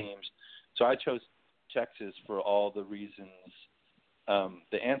league of teams. So I chose Texas for all the reasons,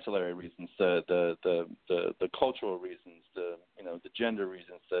 the ancillary reasons, the cultural reasons, the gender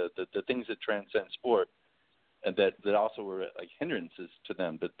reasons, the things that transcend sport, and that also were like hindrances to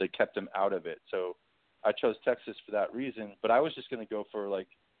them, that kept them out of it. So I chose Texas for that reason. But I was just going to go for like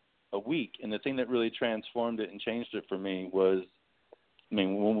a week, and the thing that really transformed it and changed it for me was, I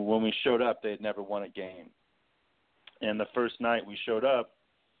mean, when we showed up, they had never won a game. And the first night we showed up,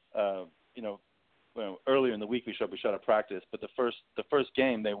 earlier in the week we showed up practice, but the first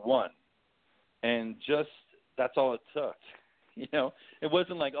game they won. And just that's all it took. You know, it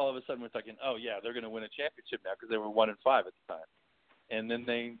wasn't like all of a sudden we're thinking, oh yeah, they're going to win a championship now, because they were 1-5 at the time. And then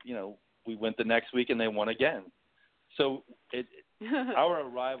we went the next week and they won again. So our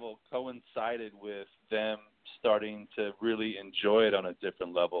arrival coincided with them starting to really enjoy it on a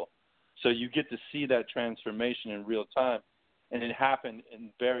different level. So you get to see that transformation in real time, and it happened in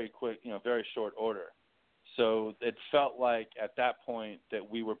very quick, very short order. So it felt like at that point that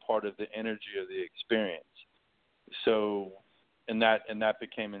we were part of the energy of the experience. So, and that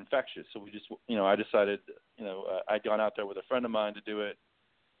became infectious. So we just, I decided, I'd gone out there with a friend of mine to do it,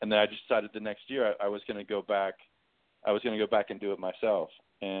 and then I decided the next year I was going to go back. I was going to go back and do it myself,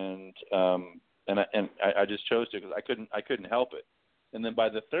 and I just chose to, because I couldn't help it. And then by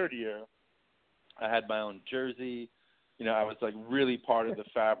the third year, I had my own jersey. I was like really part of the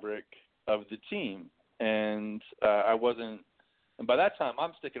fabric of the team, and I wasn't. And by that time,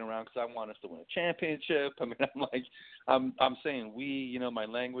 I'm sticking around because I want us to win a championship. I mean, I'm saying we. My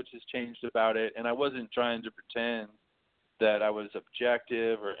language has changed about it, and I wasn't trying to pretend that I was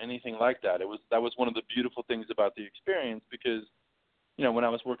objective or anything like that. That was one of the beautiful things about the experience, because when I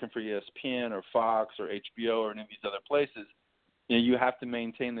was working for ESPN or Fox or HBO or any of these other places, you have to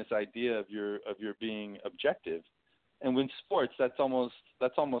maintain this idea of your being objective. And with sports, that's almost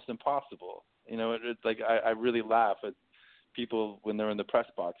impossible. It's like I really laugh at people when they're in the press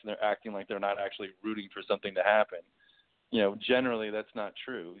box and they're acting like they're not actually rooting for something to happen. Generally that's not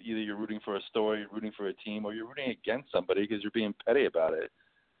true. Either you're rooting for a story, you're rooting for a team, or you're rooting against somebody because you're being petty about it.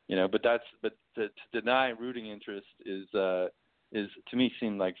 But to deny rooting interest is to me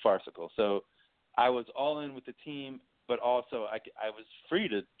seemed like farcical. So I was all in with the team, but also I was free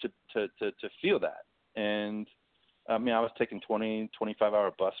to feel that. And I was taking 20,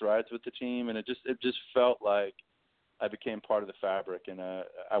 25-hour bus rides with the team, and it just felt like I became part of the fabric, and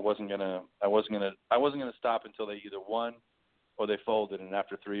I wasn't gonna stop until they either won or they folded. And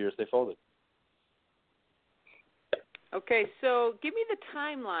after 3 years, they folded. Okay, so give me the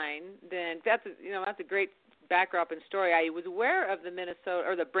timeline. Then that's a great backdrop and story. I was aware of the Minnesota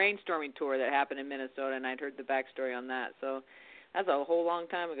or the brainstorming tour that happened in Minnesota, and I'd heard the backstory on that. So that's a whole long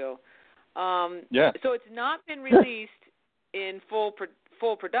time ago. Yeah. So it's not been released in full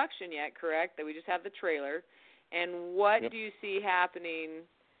production yet, correct? That we just have the trailer. And what do you see happening?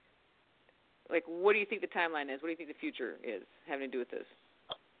 Like, what do you think the timeline is? What do you think the future is having to do with this?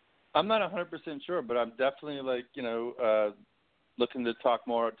 I'm not 100% sure, but I'm definitely looking to talk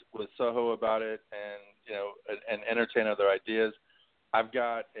more with Soho about it, and entertain other ideas. I've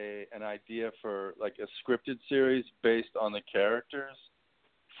got an idea for like a scripted series based on the characters,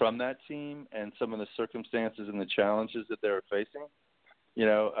 from that team and some of the circumstances and the challenges that they were facing.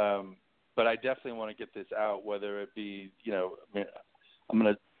 But I definitely want to get this out, whether it be, I'm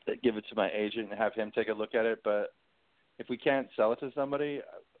going to give it to my agent and have him take a look at it. But if we can't sell it to somebody,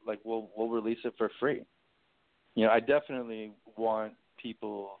 like we'll release it for free. I definitely want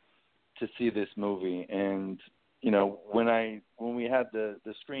people to see this movie. And, when we had the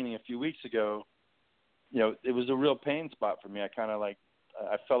screening a few weeks ago, it was a real pain spot for me. I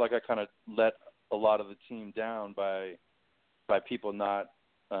felt like I kind of let a lot of the team down by people not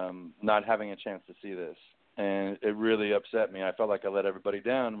having a chance to see this. And it really upset me. I felt like I let everybody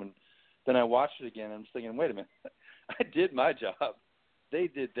down. Then I watched it again and I'm just thinking, wait a minute, I did my job. They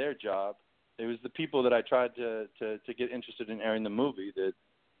did their job. It was the people that I tried to get interested in airing the movie that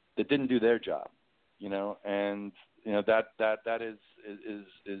didn't do their job, and that is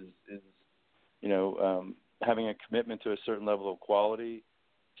having a commitment to a certain level of quality,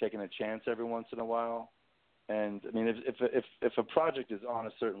 taking a chance every once in a while. And I mean, if a project is on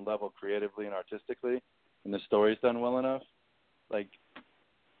a certain level creatively and artistically, and the story's done well enough, like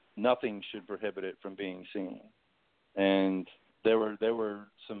nothing should prohibit it from being seen. And there were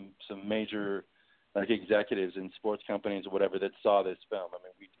some major like executives in sports companies or whatever that saw this film. I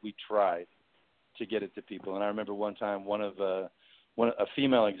mean, we tried to get it to people. And I remember one time a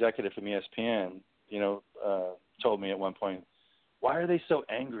female executive from ESPN, told me at one point, "Why are they so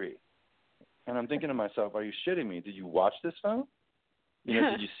angry?" And I'm thinking to myself, are you shitting me? Did you watch this film?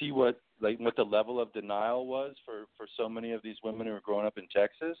 Did you see what the level of denial was for so many of these women who were growing up in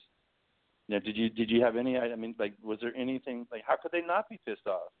Texas? Did you have any? I mean, was there anything how could they not be pissed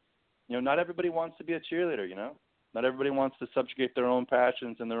off? Not everybody wants to be a cheerleader. Not everybody wants to subjugate their own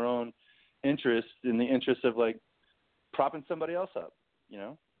passions and their own interests in the interest of propping somebody else up.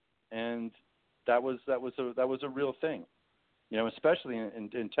 And that was a real thing. Especially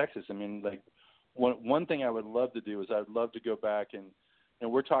in Texas. I mean, one thing I would love to do is I'd love to go back and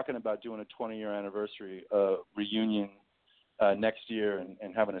we're talking about doing a 20-year anniversary reunion next year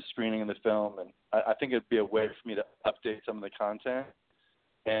and having a screening of the film. And I think it'd be a way for me to update some of the content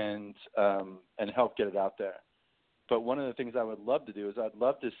and help get it out there. But one of the things I would love to do is I'd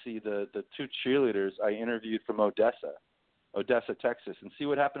love to see the two cheerleaders I interviewed from Odessa, Texas, and see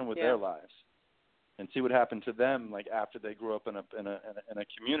what happened with their lives. And see what happened to them, after they grew up in a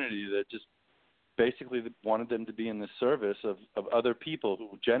community that just basically wanted them to be in the service of other people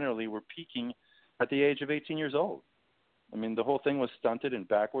who generally were peaking at the age of 18 years old. I mean, the whole thing was stunted and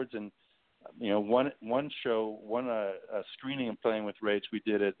backwards. And one screening and Playing with Rage we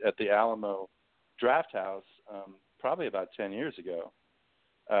did at the Alamo Draft House probably about 10 years ago.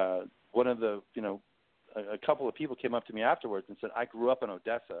 One of the a couple of people came up to me afterwards and said, "I grew up in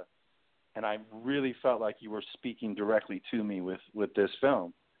Odessa. And I really felt like you were speaking directly to me with this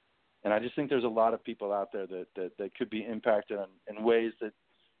film." And I just think there's a lot of people out there that could be impacted in ways that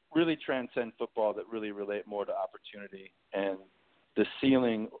really transcend football, that really relate more to opportunity and the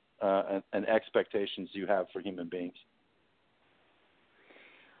ceiling and expectations you have for human beings.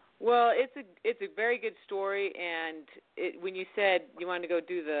 Well, it's a very good story, and when you said you wanted to go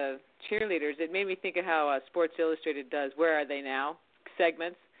do the cheerleaders, it made me think of how Sports Illustrated does Where Are They Now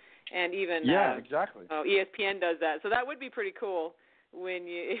segments. And even exactly. ESPN does that, so that would be pretty cool when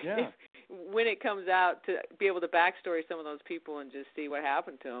when it comes out to be able to backstory some of those people and just see what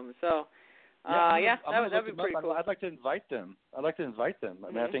happened to them. So that would be pretty cool. I'd like to invite them. I mean,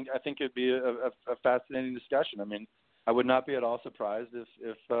 Mm-hmm. I think it'd be a fascinating discussion. I mean, I would not be at all surprised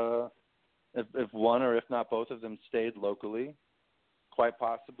if one or if not both of them stayed locally. Quite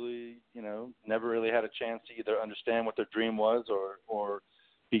possibly, never really had a chance to either understand what their dream was or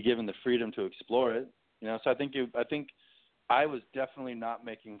be given the freedom to explore it, So I think I was definitely not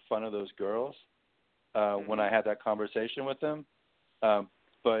making fun of those girls when I had that conversation with them,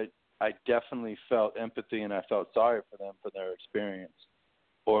 but I definitely felt empathy and I felt sorry for them for their experience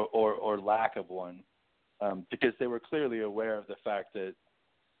or lack of one, because they were clearly aware of the fact that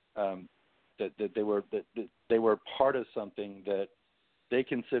that they were part of something that they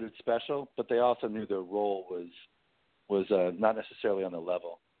considered special, but they also knew their role was not necessarily on the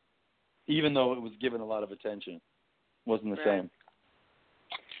level, even though it was given a lot of attention. Wasn't the same.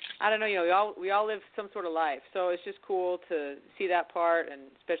 I don't know. We all live some sort of life, so it's just cool to see that part, and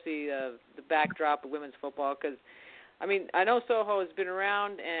especially the backdrop of women's football. Because, I mean, I know Soho has been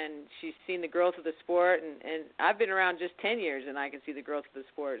around, and she's seen the growth of the sport, and I've been around just 10 years, and I can see the growth of the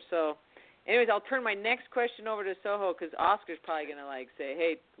sport. So, anyways, I'll turn my next question over to Soho because Oscar's probably gonna say,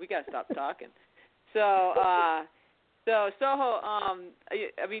 "Hey, we gotta stop talking." So Soho,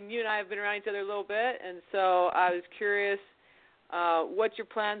 I mean, you and I have been around each other a little bit, and so I was curious. what your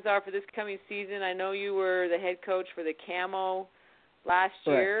plans are for this coming season. I know you were the head coach for the Camo last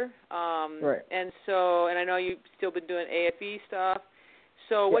year. Right. And I know you've still been doing AFE stuff.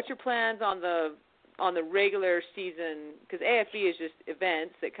 So what's your plans on the regular season? Because AFE is just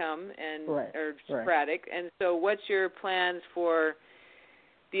events that come and are sporadic. And so what's your plans for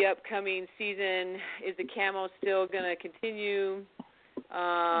the upcoming season? Is the Camo still going to continue?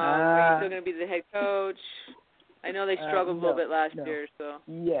 Are you still going to be the head coach? I know they struggled a little bit last year. So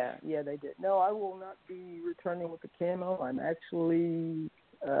Yeah, they did. No, I will not be returning with the Camo. I'm actually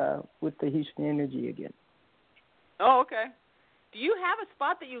with the Houston Energy again. Oh, okay. Do you have a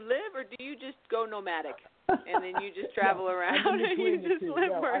spot that you live, or do you just go nomadic and then you just travel around and you just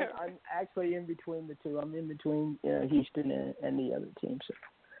live wherever? I'm actually in between the two. I'm in between Houston and the other teams.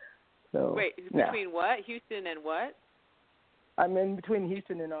 So wait, between what? Houston and what? I'm in between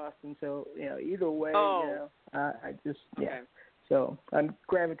Houston and Austin. So either way, I just So I'm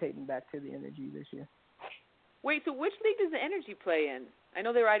gravitating back to the Energy this year. Wait, so which league does the Energy play in? I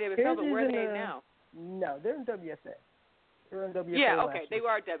know they were IWFL, but where are they now? No, they're in WFA. They're in WFA. Yeah, okay, they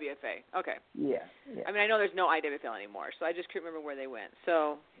were WFA. Okay. Yeah. I mean, I know there's no IWFL anymore, so I just couldn't remember where they went.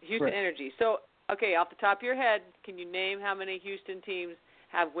 So Houston Energy. So, okay, off the top of your head, can you name how many Houston teams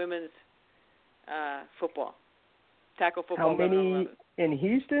have women's football, tackle football? How many in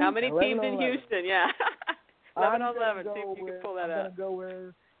Houston? How many teams in Houston? Yeah. 11 on 11. See if you can pull that up.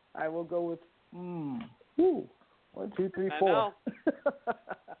 I will go with 1, 2, 3, 4.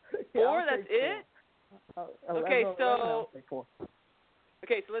 4. That's it. Okay, so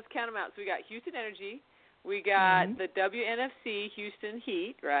let's count them out. So we got Houston Energy, we got the WNFC Houston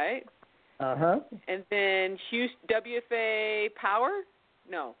Heat, right? And then Houston WFA Power.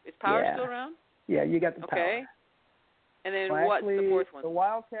 No, is Power still around? Yeah, you got the Power. Okay. And then what's the fourth one? The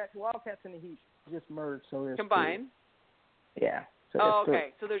Wildcats and the Heat just merged, so there's combined. 3. Yeah. So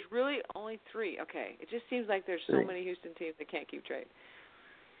okay. So there's really only 3. Okay. It just seems like there's so many Houston teams that can't keep track.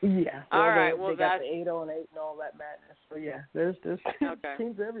 Yeah. All right. They got the 8 on 8 and all that madness. So yeah, there's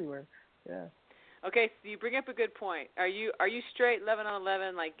teams everywhere. Yeah. Okay, so you bring up a good point. Are you straight 11 on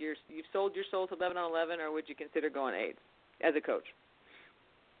 11? Like you've sold your soul to 11 on 11, or would you consider going 8 as a coach?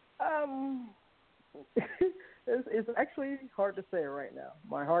 It's actually hard to say right now.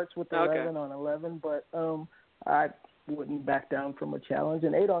 My heart's with 11 on 11, but I wouldn't back down from a challenge,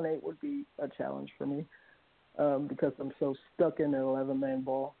 and 8 on 8 would be a challenge for me. Because I'm so stuck in an 11-man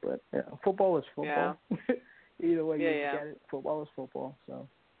ball. But football is football. Yeah. Either way you look at it, football is football. So.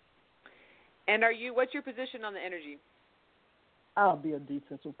 And what's your position on the Energy? I'll be a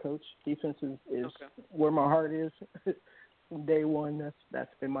defensive coach. Defense is where my heart is. From day one,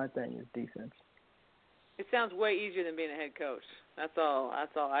 that's been my thing, is defense. It sounds way easier than being a head coach. That's all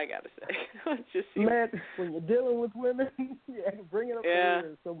I got to say. Man, when you're dealing with women, bringing up the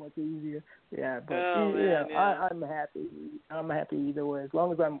rear is so much easier. Yeah, but I'm happy. I'm happy either way. As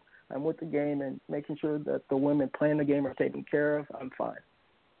long as I'm with the game and making sure that the women playing the game are taken care of, I'm fine.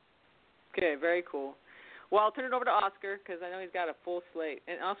 Okay, very cool. Well, I'll turn it over to Oscar because I know he's got a full slate.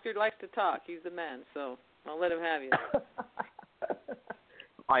 And Oscar likes to talk. He's the man, so I'll let him have you.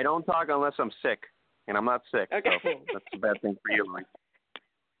 I don't talk unless I'm sick. And I'm not sick, so that's a bad thing for you.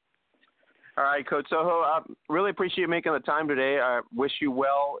 All right, Coach Soho, really appreciate you making the time today. I wish you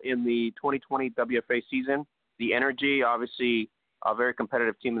well in the 2020 WFA season. The Energy, obviously, a very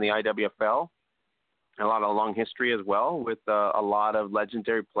competitive team in the IWFL. A lot of long history as well, with a lot of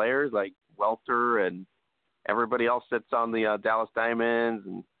legendary players like Welter and everybody else that's on the Dallas Diamonds,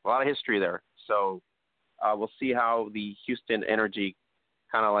 and a lot of history there. So we'll see how the Houston Energy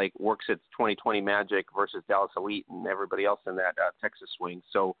kind of like works its 2020 magic versus Dallas Elite and everybody else in that Texas swing.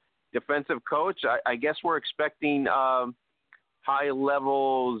 So defensive coach, I guess we're expecting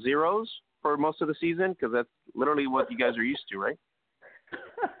high-level zeros for most of the season, because that's literally what you guys are used to, right?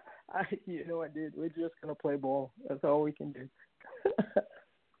 Dude, we're just going to play ball. That's all we can do.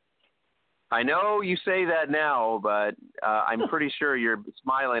 I know you say that now, but I'm pretty sure you're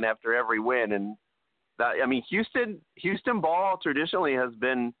smiling after every win. And Houston ball traditionally has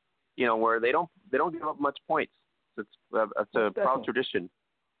been, where they don't give up much points. It's a proud tradition.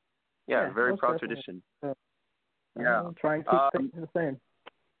 Yeah, very proud tradition. Yeah. Try and keep things the same.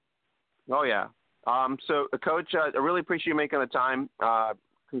 Oh yeah. So, Coach, I really appreciate you making the time.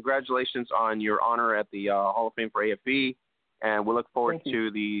 Congratulations on your honor at the Hall of Fame for AFE, and we look forward to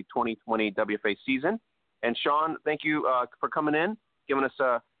the 2020 WFA season. And Sean, thank you for coming in, giving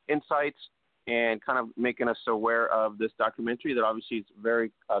us insights, and kind of making us aware of this documentary that obviously is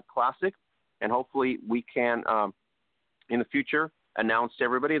very classic. And hopefully we can, in the future, announce to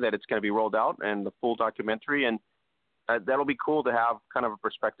everybody that it's going to be rolled out and the full documentary. And that'll be cool to have kind of a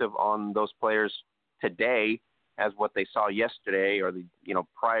perspective on those players today as what they saw yesterday or the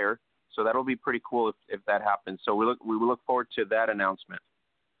prior. So that'll be pretty cool if that happens. So we look forward to that announcement.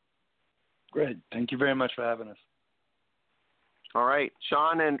 Great. Thank you very much for having us. All right,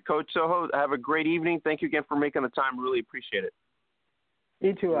 Sean and Coach Soho, have a great evening. Thank you again for making the time. Really appreciate it.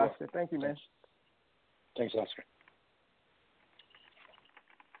 You too, Oscar. Thank you, man. Thanks, Oscar.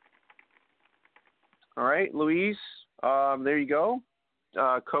 All right, Luis, there you go.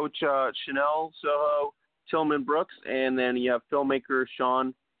 Coach Chanel Soho, Tillman Brooks, and then you have filmmaker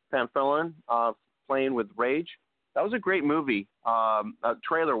Sean Pamphilin playing with Rage. That was a great movie,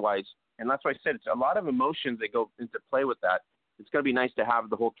 trailer-wise, and that's why I said it's a lot of emotions that go into play with that. It's going to be nice to have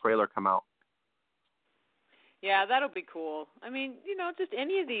the whole trailer come out. Yeah, that'll be cool. I mean, just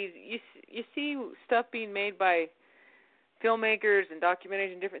any of these, you see stuff being made by filmmakers and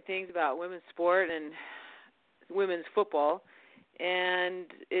documentaries and different things about women's sport and women's football, and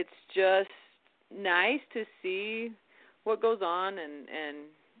it's just nice to see what goes on and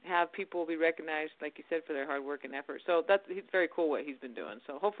have people be recognized, like you said, for their hard work and effort. So it's very cool what he's been doing.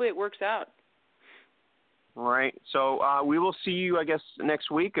 So hopefully it works out. All right. So we will see you, I guess, next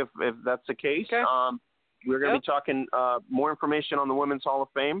week if that's the case. Okay. We're going to be talking more information on the Women's Hall of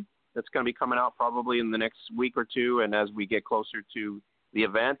Fame. That's going to be coming out probably in the next week or two, and as we get closer to the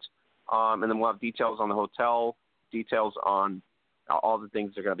event. And then we'll have details on the hotel, details on all the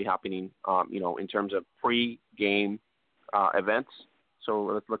things that are going to be happening, in terms of pre-game events. So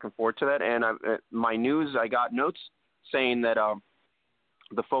we're looking forward to that. And my news, I got notes saying that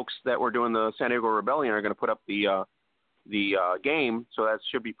the folks that were doing the San Diego Rebellion are going to put up the game, so that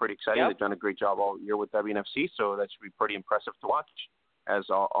should be pretty exciting. Yep. They've done a great job all year with WNFC, so that should be pretty impressive to watch as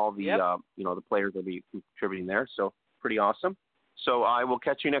all the the players will be contributing there. So pretty awesome. So I will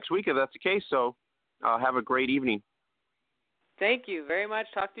catch you next week if that's the case. So have a great evening. Thank you very much.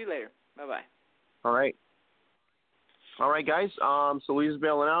 Talk to you later. Bye-bye. All right. All right, guys. So Lisa's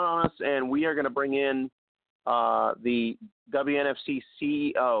bailing out on us, and we are going to bring in the WNFC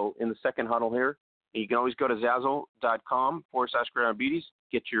CEO in the second huddle here. You can always go to Zazzle.com/Gridiron Beauties.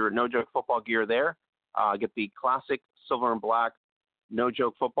 Get your No Joke football gear there. Get the classic silver and black No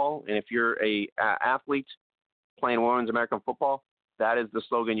Joke football. And if you're a athlete playing women's American football, that is the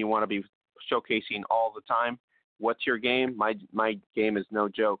slogan you want to be showcasing all the time. What's your game? My game is No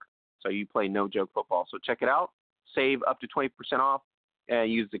Joke. So you play No Joke football. So check it out. Save up to 20% off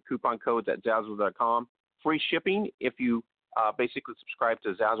and use the coupon codes at Zazzle.com. Free shipping if you basically subscribe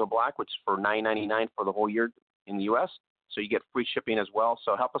to Zazzle Black, which is for $9.99 for the whole year in the U.S. So you get free shipping as well.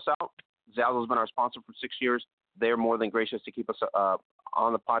 So help us out. Zazzle's been our sponsor for 6 years. They're more than gracious to keep us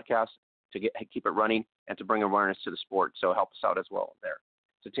on the podcast, to keep it running, and to bring awareness to the sport. So help us out as well there.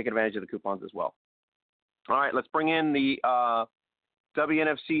 So take advantage of the coupons as well. All right, let's bring in the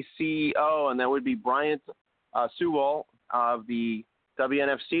WNFC CEO, and that would be Bryant Sewell of the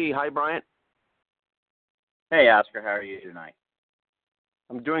WNFC. Hi, Bryant. Hey, Oscar. How are you tonight?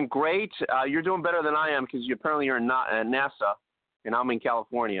 I'm doing great. You're doing better than I am because apparently you're not at NASA, and I'm in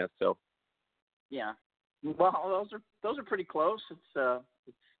California. So. Yeah. Well, those are pretty close. It's a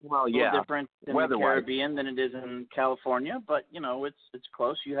little different in the Caribbean than it is in California, but it's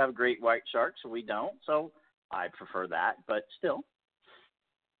close. You have great white sharks, so we don't. So I prefer that, but still.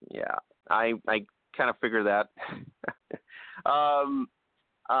 Yeah, I kind of figure that.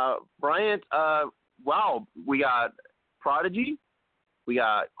 Bryant, wow, we got Prodigy, we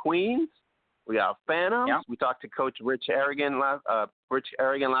got Queens, we got Phantoms. Yeah. We talked to Coach Rich Harrigan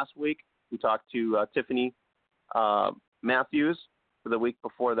last week. We talked to Tiffany Matthews for the week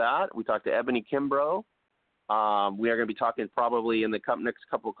before that. We talked to Ebony Kimbrough. We are going to be talking probably in the next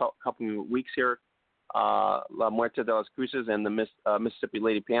couple weeks here, La Muerte de las Cruces and the Mississippi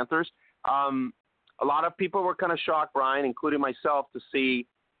Lady Panthers. A lot of people were kind of shocked, Brian, including myself, to see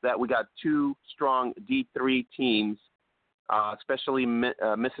that we got two strong D3 teams, especially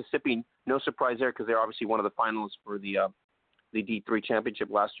Mississippi. No surprise there because they're obviously one of the finalists for the D3 championship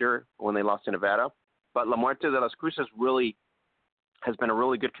last year when they lost to Nevada. But La Muerte de las Cruces really has been a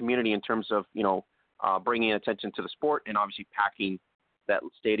really good community in terms of, bringing attention to the sport and obviously packing that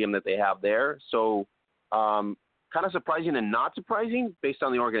stadium that they have there. So kind of surprising and not surprising based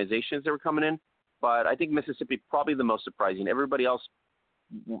on the organizations that were coming in. But I think Mississippi probably the most surprising. Everybody else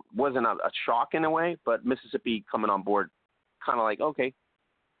wasn't a shock in a way, but Mississippi coming on board kind of like, okay.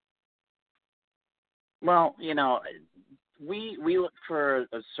 Well, we look for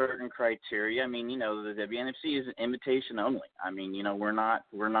a certain criteria. I mean, the WNFC is an invitation only. I mean, we're not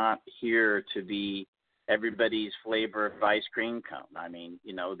here to be everybody's flavor of ice cream cone. I mean,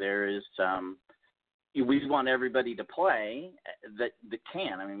 there is we want everybody to play that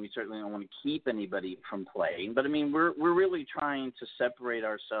can. I mean, we certainly don't want to keep anybody from playing, but I mean, we're really trying to separate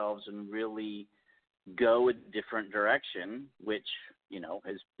ourselves and really go a different direction, which, you know,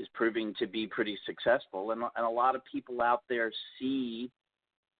 is proving to be pretty successful. And a lot of people out there see,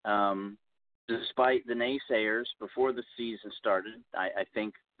 despite the naysayers before the season started, I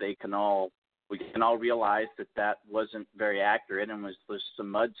think we can all realize that wasn't very accurate and was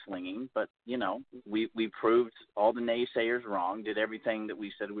some mudslinging. But, you know, we proved all the naysayers wrong, did everything that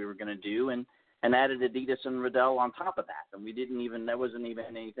we said we were going to do, and added Adidas and Riddell on top of that. And that wasn't even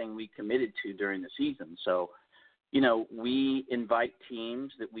anything we committed to during the season. So, you know, we invite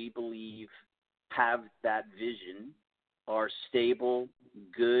teams that we believe have that vision, are stable,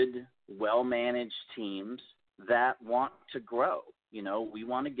 good, well-managed teams that want to grow. You know, we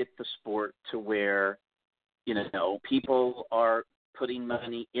want to get the sport to where, you know, people are putting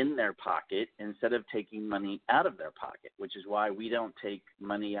money in their pocket instead of taking money out of their pocket, which is why we don't take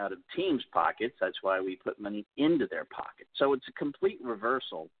money out of teams' pockets. That's why we put money into their pocket. So it's a complete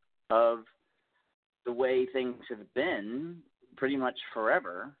reversal of the way things have been pretty much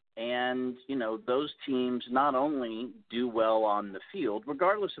forever. And, you know, those teams not only do well on the field,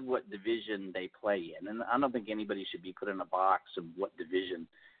 regardless of what division they play in, and I don't think anybody should be put in a box of what division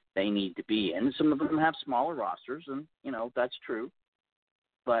they need to be in. Some of them have smaller rosters, and, you know, that's true.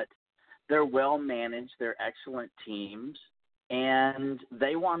 But they're well-managed, they're excellent teams, and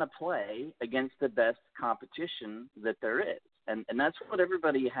they want to play against the best competition that there is. And that's what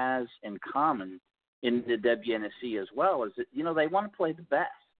everybody has in common in the WNSC as well, is that, you know, they want to play the best.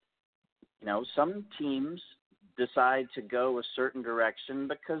 You know, some teams decide to go a certain direction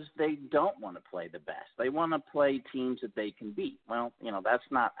because they don't want to play the best. They want to play teams that they can beat. Well, you know, that's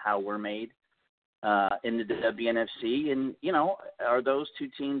not how we're made in the WNFC. And, you know, are those two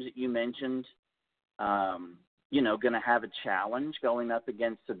teams that you mentioned, you know, going to have a challenge going up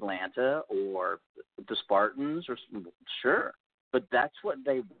against Atlanta or the Spartans? Or sure, but that's what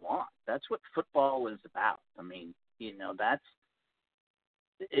they want. That's what football is about. I mean, you know,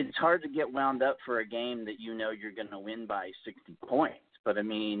 it's hard to get wound up for a game that you know you're going to win by 60 points. But, I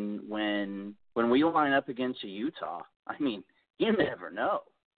mean, when we line up against a Utah, I mean, you never know.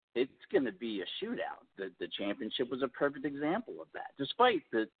 It's going to be a shootout. The championship was a perfect example of that, despite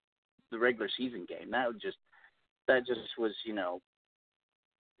the regular season game. That just was, you know,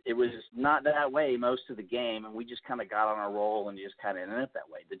 it was not that way most of the game, and we just kind of got on a roll and just kind of ended up that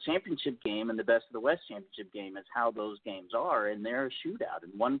way. The championship game and the Best of the West championship game is how those games are, and they're a shootout.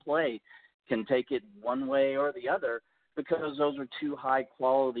 And one play can take it one way or the other because those are two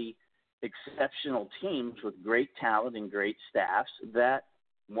high-quality, exceptional teams with great talent and great staffs that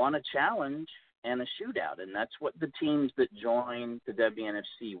want a challenge and a shootout, and that's what the teams that join the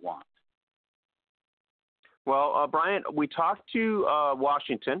WNFC want. Well, Brian, we talked to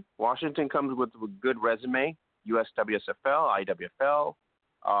Washington. Washington comes with a good resume, USWSFL,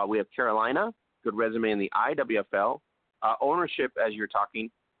 IWFL. We have Carolina, good resume in the IWFL. Ownership, as you're talking,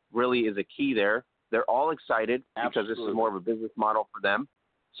 really is a key there. They're all excited because this is more of a business model for them.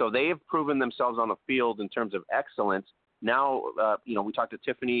 So they have proven themselves on the field in terms of excellence. Now, you know, we talked to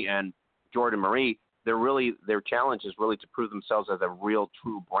Tiffany and Jordan Marie. Their challenge is really to prove themselves as a real,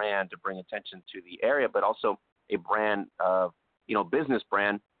 true brand to bring attention to the area, but also a brand of, you know, business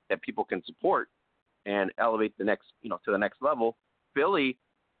brand that people can support and elevate the next, you know, to the next level. Philly,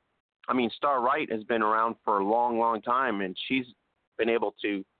 I mean, Star Wright has been around for a long, long time, and she's been able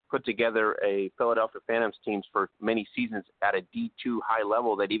to put together a Philadelphia Phantoms teams for many seasons at a D2 high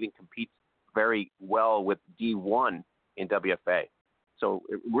level that even competes very well with D1 in WFA. So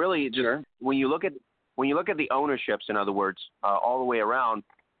it really just when you look at the ownerships, in other words, all the way around,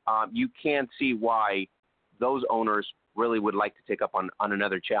 you can see why those owners really would like to take up on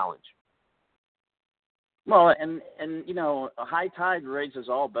another challenge. Well, and you know, a high tide raises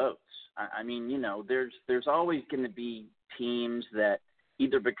all boats. I mean, you know, there's always going to be teams that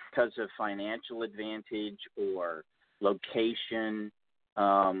either because of financial advantage or location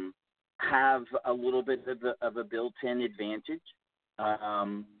have a little bit of a built-in advantage.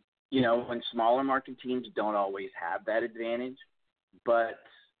 You know, when smaller market teams don't always have that advantage. But,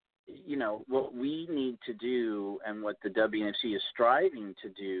 you know, what we need to do and what the WNFC is striving to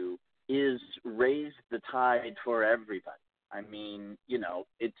do is raise the tide for everybody. I mean, you know,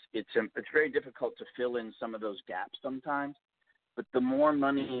 it's very difficult to fill in some of those gaps sometimes. But the more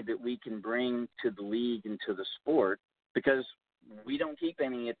money that we can bring to the league and to the sport, because we don't keep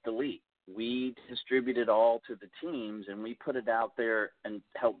any at the league. We distribute it all to the teams, and we put it out there and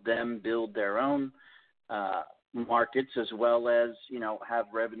help them build their own markets, as well as, have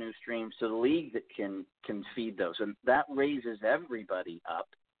revenue streams to the league that can feed those. And that raises everybody up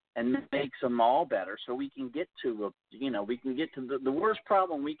and makes them all better. So we can get to the worst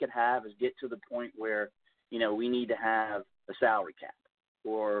problem we could have is get to the point where, we need to have a salary cap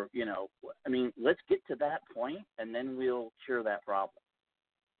or, let's get to that point and then we'll cure that problem.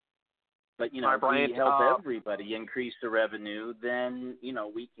 But, if we help everybody increase the revenue, then,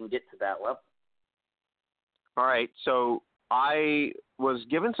 we can get to that level. All right. So I was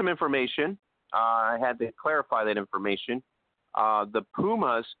given some information. I had to clarify that information. The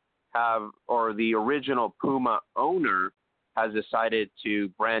Pumas or the original Puma owner has decided to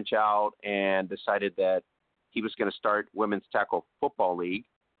branch out and decided that he was going to start Women's Tackle Football League.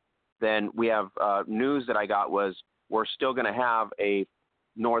 Then we have news that I got was we're still going to have a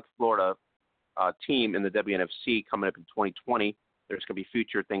North Florida team in the WNFC coming up in 2020. There's going to be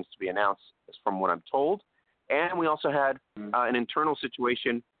future things to be announced, from what I'm told. And we also had an internal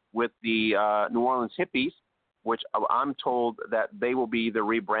situation with the New Orleans Hippies, which I'm told that they will be either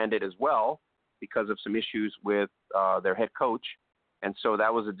rebranded as well because of some issues with their head coach. And so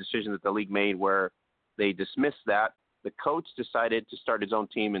that was a decision that the league made where they dismissed that. The coach decided to start his own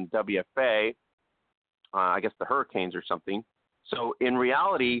team in WFA, I guess the Hurricanes or something. So in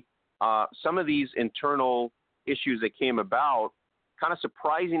reality, some of these internal issues that came about, kind of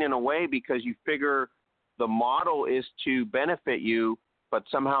surprising in a way because you figure – the model is to benefit you, but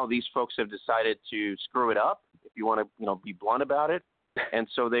somehow these folks have decided to screw it up, if you want to, be blunt about it. And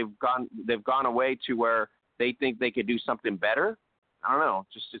so they've gone away to where they think they could do something better. I don't know,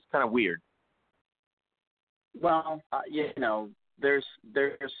 it's kind of weird. Well, there's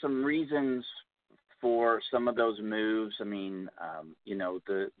some reasons for some of those moves. I mean,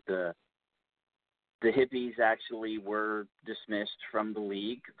 the Hippies actually were dismissed from the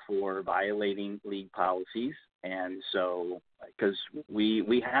league for violating league policies. And so, because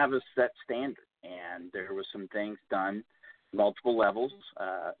we have a set standard, and there was some things done, multiple levels,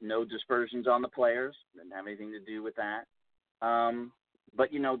 no dispersions on the players, didn't have anything to do with that. But,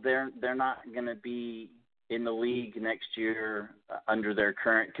 they're not going to be in the league next year under their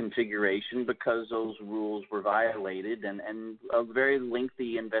current configuration because those rules were violated, and a very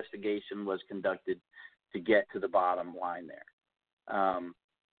lengthy investigation was conducted to get to the bottom line there.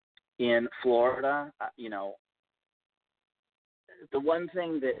 In Florida, the one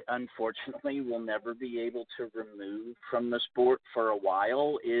thing that unfortunately we'll never be able to remove from the sport for a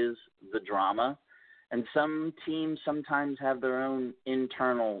while is the drama. And some teams sometimes have their own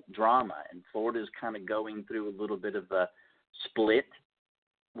internal drama, and Florida's kind of going through a little bit of a split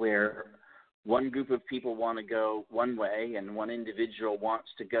where one group of people want to go one way and one individual wants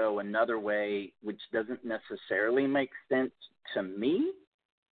to go another way, which doesn't necessarily make sense to me.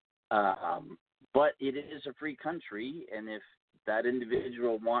 But it is a free country, and if that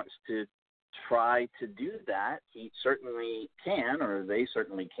individual wants to try to do that, he certainly can, or they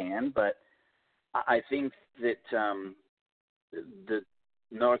certainly can. But I think that the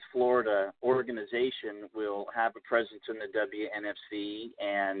North Florida organization will have a presence in the WNFC,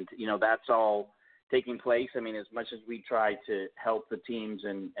 and, that's all taking place. I mean, as much as we try to help the teams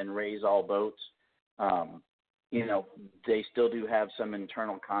and raise all boats, they still do have some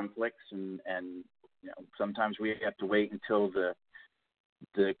internal conflicts, and sometimes we have to wait until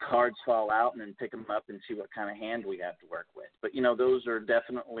the cards fall out and then pick them up and see what kind of hand we have to work with. But, those are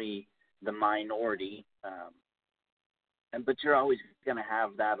definitely the minority, but you're always going to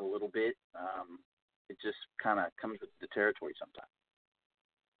have that a little bit. It just kind of comes with the territory sometimes.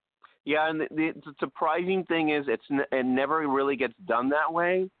 Yeah, and the surprising thing is it never really gets done that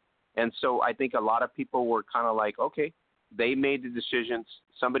way. And so I think a lot of people were kind of like, okay, they made the decisions.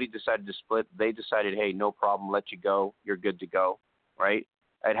 Somebody decided to split. They decided, hey, no problem, let you go. You're good to go, right?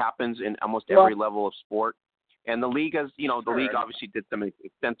 It happens in almost every level of sport. And the league has, the league obviously did some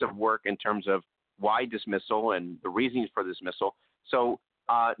extensive work in terms of why dismissal and the reasons for dismissal. So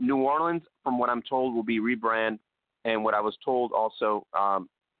New Orleans, from what I'm told, will be rebranded. And what I was told also,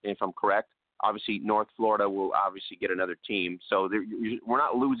 if I'm correct, obviously North Florida will obviously get another team. So we're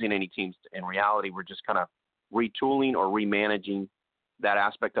not losing any teams. In reality, we're just kind of retooling or remanaging that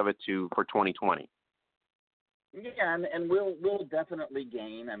aspect of it for 2020. Yeah, and we'll definitely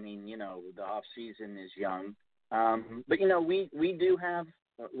gain. I mean, the off season is young. But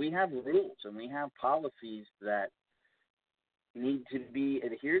we have rules and we have policies that need to be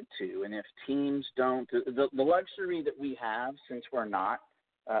adhered to. And if teams don't, the luxury that we have, since we're not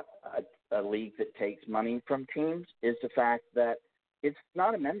a league that takes money from teams, is the fact that it's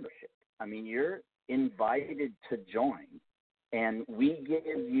not a membership. I mean, you're invited to join, and we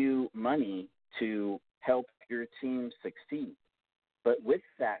give you money to help your team succeed. But with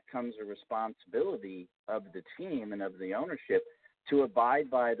that comes a responsibility of the team and of the ownership to abide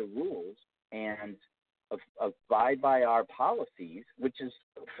by the rules and abide by our policies, which is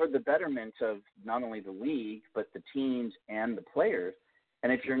for the betterment of not only the league, but the teams and the players.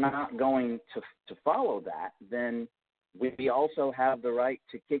 And if you're not going to follow that, then we also have the right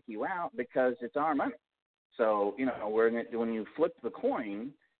to kick you out because it's our money. So, when you flip the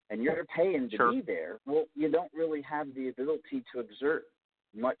coin and you're paying to be there, well, you don't really have the ability to exert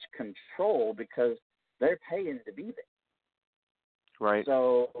much control because they're paying to be there. Right.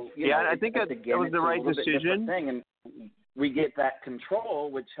 So, I think that was the right decision. Thing, and we get that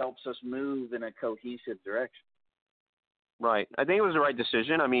control, which helps us move in a cohesive direction. Right. I think it was the right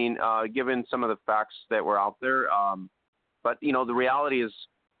decision. I mean, given some of the facts that were out there. But, the reality is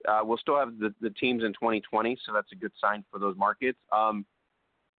we'll still have the teams in 2020, so that's a good sign for those markets.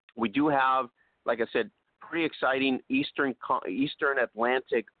 We do have, like I said, pretty exciting Eastern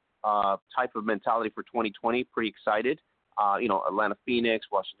Atlantic type of mentality for 2020. Pretty excited. Atlanta Phoenix,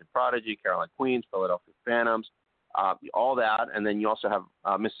 Washington Prodigy, Carolina Queens, Philadelphia Phantoms, all that. And then you also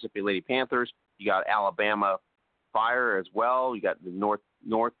have Mississippi Lady Panthers. You got Alabama Fire as well. You got the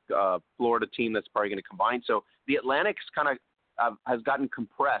North Florida team that's probably going to combine. So the Atlantic's kind of has gotten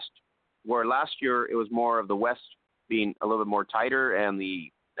compressed, where last year it was more of the West being a little bit more tighter and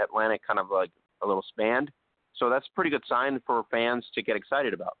the Atlantic kind of like a little spanned. So that's a pretty good sign for fans to get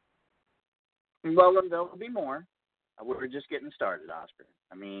excited about. Well, there'll be more. We're just getting started, Oscar.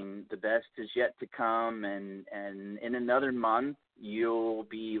 I mean, the best is yet to come, and in another month, you'll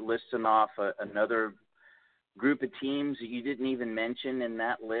be listing off another group of teams that you didn't even mention in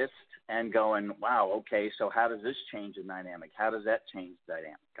that list and going, wow, okay, so how does this change the dynamic? How does that change the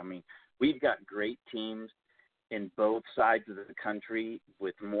dynamic? I mean, we've got great teams in both sides of the country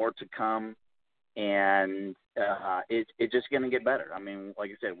with more to come, and it's just going to get better. I mean,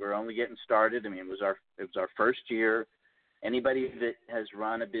 like I said, we're only getting started. I mean, it was our first year. Anybody that has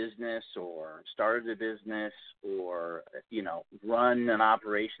run a business or started a business or run an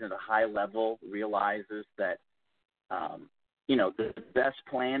operation at a high level realizes that the best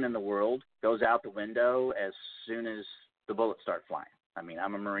plan in the world goes out the window as soon as the bullets start flying. I mean,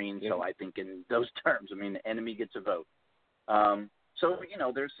 I'm a Marine, so I think in those terms. I mean, the enemy gets a vote. So,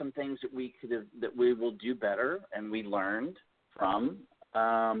 there's some things that we will do better, and we learned from.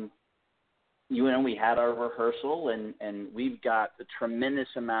 We had our rehearsal, and we've got a tremendous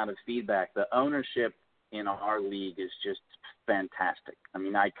amount of feedback. The ownership in our league is just fantastic. I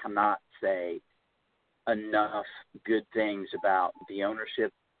mean, I cannot say enough good things about the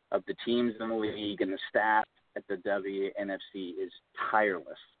ownership of the teams in the league, and the staff at the WNFC is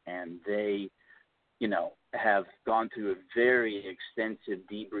tireless, and they have gone through a very extensive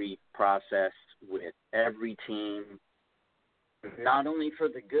debrief process with every team, not only for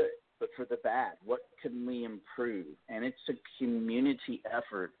the good, but for the bad. What can we improve? And it's a community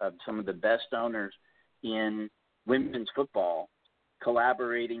effort of some of the best owners in women's football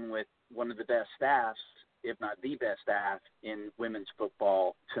collaborating with one of the best staffs, if not the best staff in women's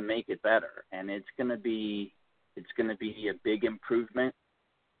football, to make it better. And it's going to be a big improvement.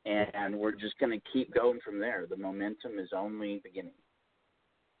 And we're just going to keep going from there. The momentum is only beginning.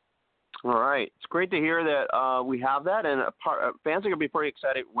 All right. It's great to hear that we have that. And fans are going to be pretty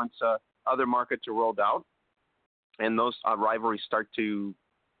excited once other markets are rolled out and those rivalries start to,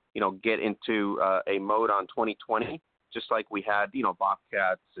 get into a mode on 2020, just like we had,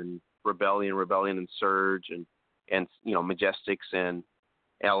 Bobcats and Rebellion and Surge and Majestics and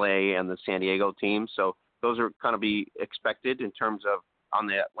LA and the San Diego teams. So those are kind of be expected in terms of on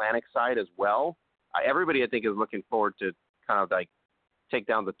the Atlantic side as well. Everybody, I think, is looking forward to kind of like take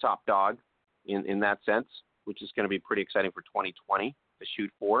down the top dog in that sense, which is going to be pretty exciting for 2020 to shoot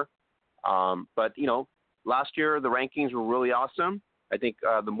for. But, last year the rankings were really awesome. I think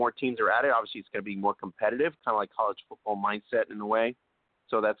the more teams are at it, obviously it's going to be more competitive, kind of like college football mindset in a way.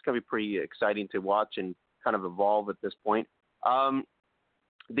 So that's going to be pretty exciting to watch and kind of evolve at this point.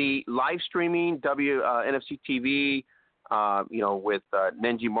 The live streaming, NFC TV, with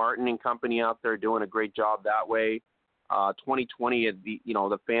Nenji Martin and company out there doing a great job that way. 2020,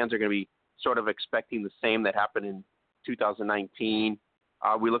 the fans are going to be sort of expecting the same that happened in 2019.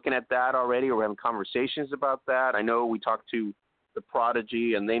 Are we looking at that already? Or we're having conversations about that? I know we talked to the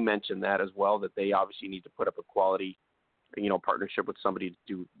Prodigy, and they mentioned that as well, that they obviously need to put up a quality, partnership with somebody to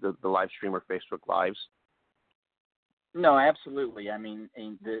do the live stream or Facebook Lives. No, absolutely. I mean,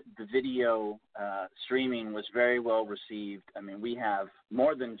 the video streaming was very well received. I mean, we have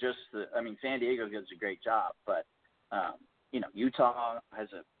more than just San Diego does a great job, but, Utah has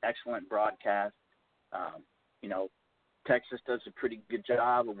an excellent broadcast. You know, Texas does a pretty good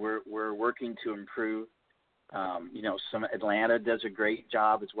job. We're working to improve. You know, some Atlanta does a great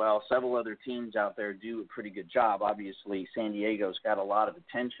job as well. Several other teams out there do a pretty good job. Obviously, San Diego's got a lot of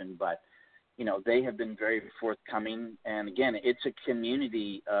attention, but you know, they have been very forthcoming. And again, it's a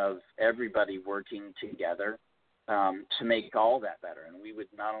community of everybody working together to make all that better. And we would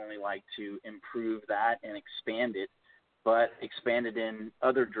not only like to improve that and expand it, but expand it in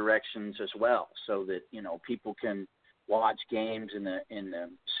other directions as well, so that, you know, people can watch games in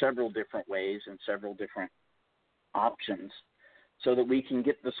several different ways and several different options, so that we can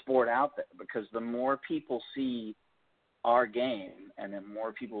get the sport out there. Because the more people see our game, and the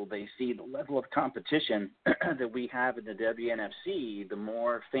more people they see the level of competition that we have in the WNFC, the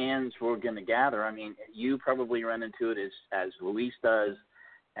more fans we're going to gather. I mean, you probably run into it as Luis does,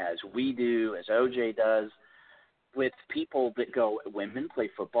 as we do, as OJ does, with people that go, women play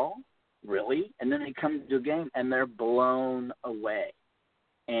football? Really? And then they come to a game and they're blown away.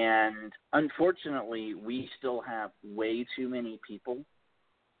 And unfortunately, we still have way too many people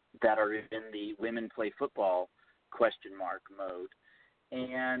that are in the women play football question mark mode.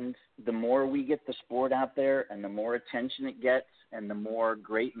 And the more we get the sport out there, and the more attention it gets, and the more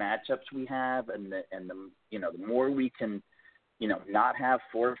great matchups we have, and the you know, the more we can, you know, not have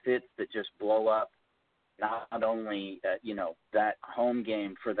forfeits that just blow up not only you know, that home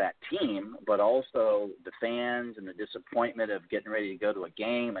game for that team, but also the fans and the disappointment of getting ready to go to a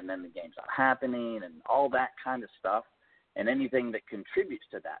game and then the game's not happening and all that kind of stuff, and anything that contributes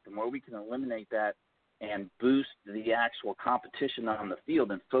to that. The more we can eliminate that and boost the actual competition on the field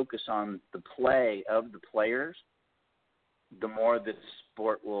and focus on the play of the players, the more the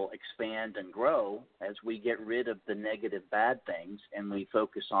sport will expand and grow as we get rid of the negative bad things and we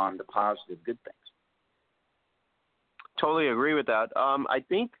focus on the positive good things. Totally agree with that. I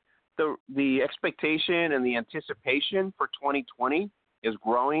think the expectation and the anticipation for 2020 is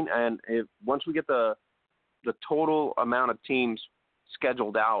growing, and once we get the total amount of teams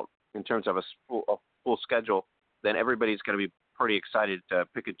scheduled out in terms of a full schedule, then everybody's going to be pretty excited to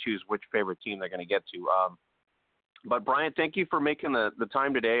pick and choose which favorite team they're going to get to. But Brian, thank you for making the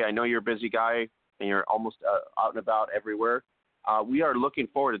time today. I know you're a busy guy and you're almost out and about everywhere. We are looking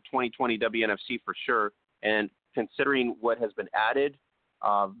forward to 2020 WNFC for sure, and considering what has been added,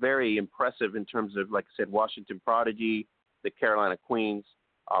 very impressive in terms of, like I said, Washington Prodigy, the Carolina Queens,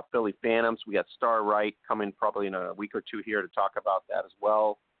 Philly Phantoms. We got Star Right coming probably in a week or two here to talk about that as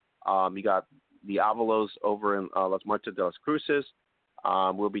well. You got the Avalos over in Las Muertas de las Cruces.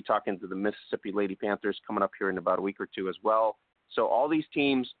 We'll be talking to the Mississippi Lady Panthers coming up here in about a week or two as well. So all these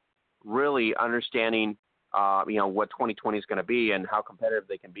teams really understanding, you know, what 2020 is going to be and how competitive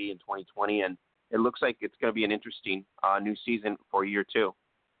they can be in 2020. And it looks like it's going to be an interesting new season for year two.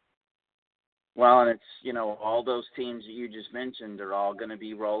 Well, and it's, you know, all those teams that you just mentioned are all going to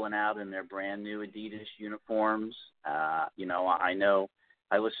be rolling out in their brand new Adidas uniforms. You know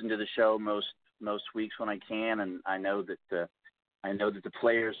I listen to the show most weeks when I can, and I know that the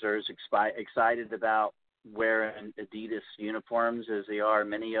players are as excited about wearing Adidas uniforms as they are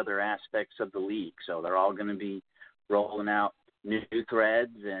many other aspects of the league. So they're all going to be rolling out new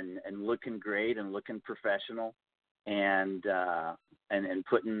threads and looking great and looking professional, and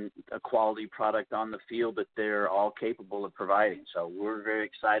putting a quality product on the field that they're all capable of providing. So we're very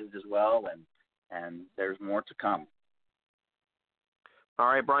excited as well, and there's more to come. All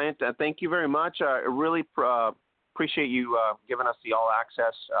right, Bryant, thank you very much. I really appreciate you giving us the all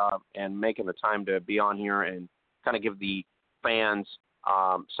access and making the time to be on here and kind of give the fans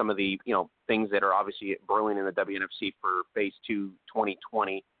some of the, you know, things that are obviously brewing in the WNFC for Phase 2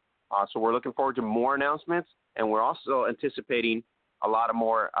 2020. So we're looking forward to more announcements, and we're also anticipating a lot of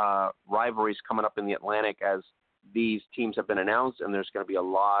more rivalries coming up in the Atlantic as these teams have been announced, and there's going to be a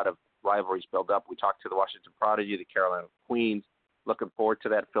lot of rivalries built up. We talked to the Washington Prodigy, the Carolina Queens. Looking forward to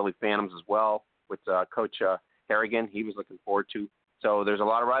that. Philly Phantoms as well with Coach Harrigan. He was looking forward to. So there's a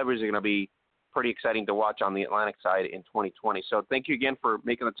lot of rivalries that are going to be pretty exciting to watch on the Atlantic side in 2020. So thank you again for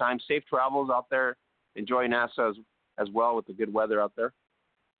making the time. Safe travels out there. Enjoy NASA as well with the good weather out there.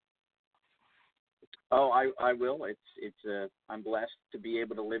 Oh, I will. It's I'm blessed to be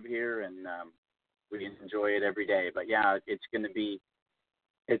able to live here, and we enjoy it every day. But yeah, it's going to be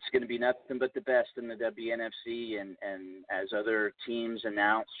nothing but the best in the WNFC, and as other teams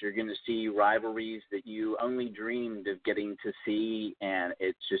announce, you're going to see rivalries that you only dreamed of getting to see, and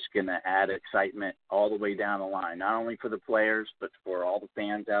it's just going to add excitement all the way down the line, not only for the players, but for all the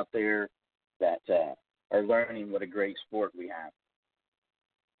fans out there that are learning what a great sport we have.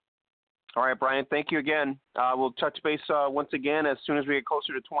 All right, Brian, thank you again. We'll touch base once again as soon as we get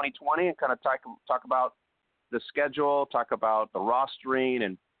closer to 2020 and kind of talk about the schedule, talk about the rostering,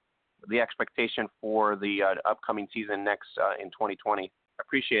 and the expectation for the upcoming season next in 2020. I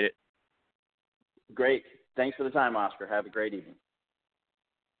appreciate it. Great. Thanks for the time, Oscar. Have a great evening.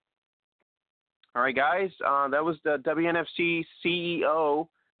 All right, guys. That was the WNFC CEO,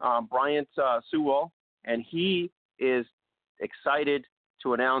 Bryant Sewell, and he is excited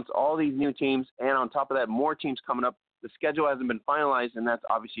to announce all these new teams, and on top of that, more teams coming up. The schedule hasn't been finalized, and that's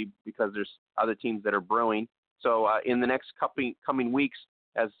obviously because there's other teams that are brewing. So in the next coming weeks,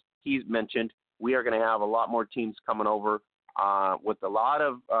 as he's mentioned, we are going to have a lot more teams coming over with a lot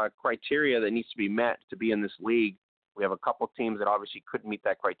of criteria that needs to be met to be in this league. We have a couple teams that obviously couldn't meet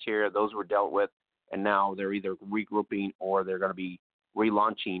that criteria. Those were dealt with, and now they're either regrouping or they're going to be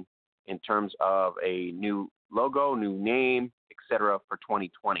relaunching in terms of a new logo, new name, etc. for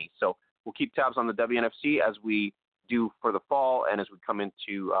 2020. So we'll keep tabs on the WNFC as we do for the fall and as we come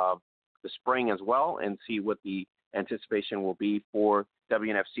into the spring as well and see what the anticipation will be for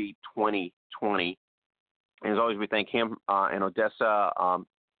WNFC 2020. And as always, we thank him and Odessa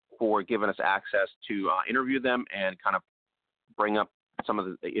for giving us access to interview them and kind of bring up some of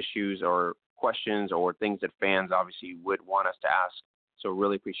the issues or questions or things that fans obviously would want us to ask. So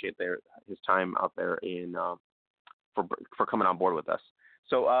really appreciate his time out there in for coming on board with us.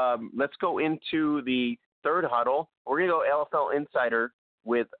 So let's go into the third huddle. We're going to go LFL Insider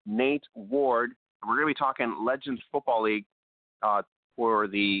with Nate Ward. We're going to be talking Legends Football League for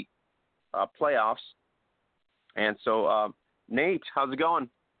the playoffs. And so, Nate, how's it going?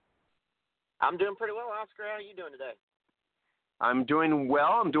 I'm doing pretty well, Oscar. How are you doing today? I'm doing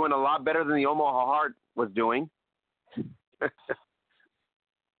well. I'm doing a lot better than the Omaha Heart was doing.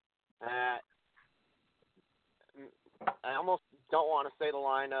 I almost don't want to say the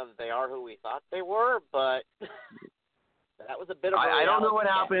line of "they are who we thought they were," but that was a bit of a I don't know what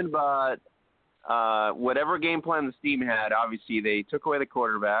happened, but whatever game plan the team had, obviously they took away the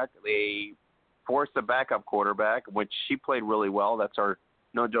quarterback. They forced the backup quarterback, which she played really well. That's our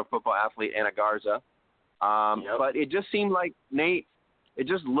no-joke football athlete, Anna Garza. Yep. But it just seemed like, Nate, it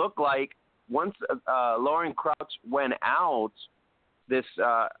just looked like once Lauren Crouch went out, this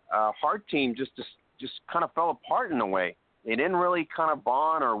Hart team just kind of fell apart in a way. They didn't really kind of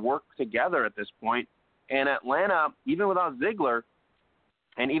bond or work together at this point. And Atlanta, even without Ziegler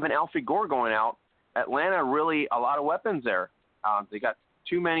and even Alfie Gore going out, Atlanta really a lot of weapons there. They got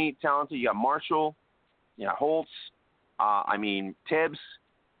too many talented. You got Marshall, you got Holtz, Tibbs.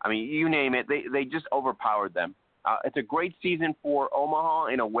 You name it. They just overpowered them. It's a great season for Omaha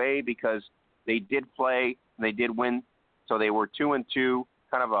in a way because they did play and they did win. So they were 2-2,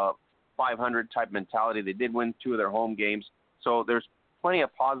 kind of a 500 type mentality. They did win 2 of their home games. So there's plenty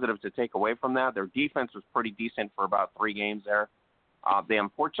of positives to take away from that. Their defense was pretty decent for about 3 games there. They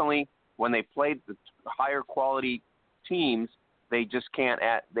unfortunately, when they played the higher quality teams, they just can't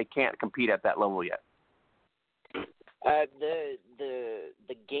compete at that level yet.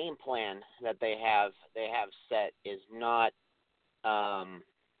 The game plan that they have set is not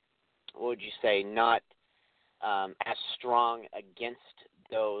what would you say, not as strong against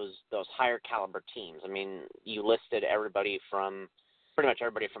those higher caliber teams. I mean, you listed pretty much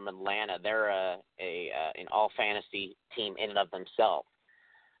everybody from Atlanta. They're an all fantasy team in and of themselves.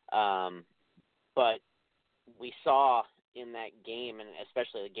 But we saw in that game, and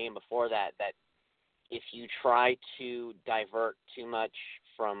especially the game before that if you try to divert too much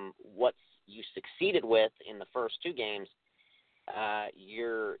from what you succeeded with in the first 2 games,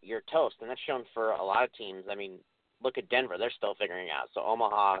 you're toast, and that's shown for a lot of teams. I mean, look at Denver; they're still figuring it out. So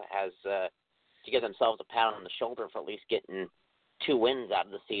Omaha has to give themselves a pat on the shoulder for at least getting 2 wins out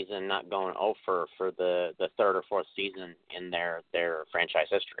of the season, not going 0 for the 3rd or 4th season in their franchise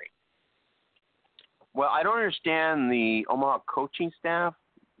history. Well, I don't understand the Omaha coaching staff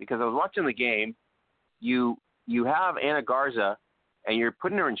because I was watching the game. You have Anna Garza, and you're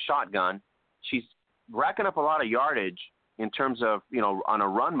putting her in shotgun. She's racking up a lot of yardage in terms of, on a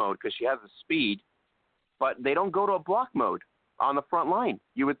run mode because she has the speed, but they don't go to a block mode on the front line.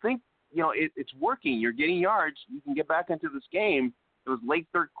 You would think, it's working. You're getting yards. You can get back into this game. It was late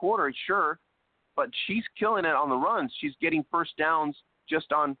 3rd quarter, sure, but she's killing it on the runs. She's getting first downs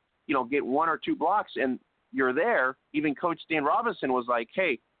just on, get 1 or 2 blocks, and you're there. Even Coach Dan Robinson was like,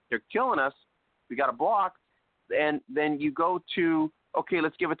 hey, they're killing us. We got a block. And then you go to, okay,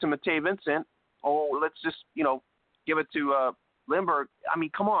 let's give it to Matei Vincent. Oh, let's just, give it to Lindbergh. I mean,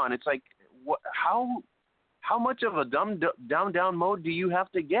 come on. It's like, how much of a down mode do you have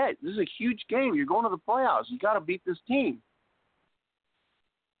to get? This is a huge game. You're going to the playoffs. You got to beat this team.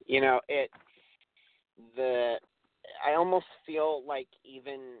 I almost feel like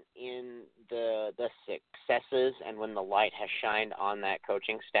even in the successes and when the light has shined on that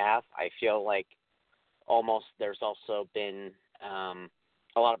coaching staff, I feel like almost there's also been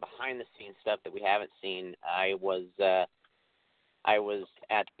a lot of behind-the-scenes stuff that we haven't seen. I was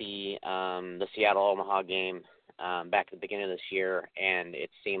at the Seattle-Omaha game back at the beginning of this year, and it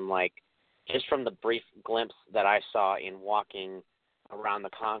seemed like just from the brief glimpse that I saw in walking around the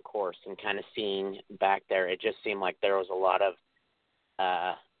concourse and kind of seeing back there, it just seemed like there was a lot of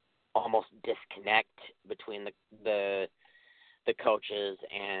almost disconnect between the coaches,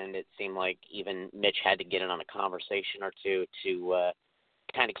 and it seemed like even Mitch had to get in on a conversation or two to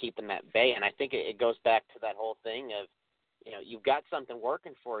kind of keep them at bay. And I think it goes back to that whole thing of, you've got something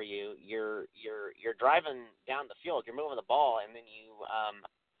working for you. You're driving down the field, you're moving the ball, and then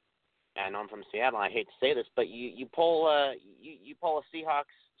I know I'm from Seattle, I hate to say this, but you pull a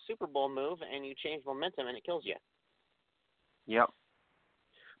Seahawks Super Bowl move and you change momentum and it kills you. Yep.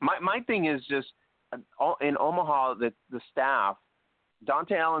 My thing is just in Omaha, the staff,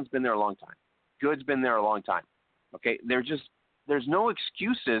 Dante Allen's been there a long time. Good's been there a long time. Okay, there's no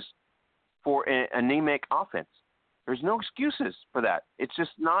excuses for an anemic offense. There's no excuses for that. It's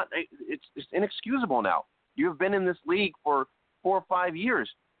just not. It's inexcusable now. You've been in this league for 4 or 5 years.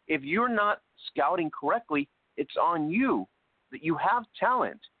 If you're not scouting correctly, it's on you. That you have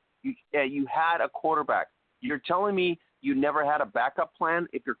talent. You had a quarterback. You're telling me you never had a backup plan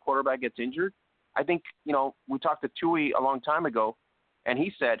if your quarterback gets injured? I think, we talked to Tui a long time ago, and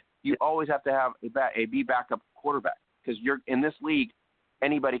he said you always have to have a B backup quarterback because you're in this league,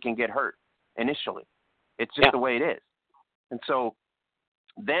 anybody can get hurt initially. It's just the way it is. And so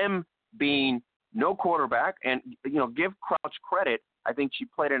them being no quarterback and, give Crouch credit. I think she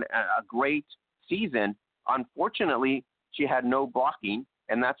played a great season. Unfortunately, she had no blocking,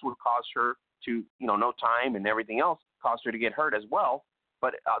 and that's what caused her to, no time and everything else caused her to get hurt as well.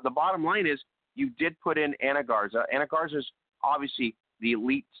 But the bottom line is you did put in Anna Garza. Anna Garza is obviously the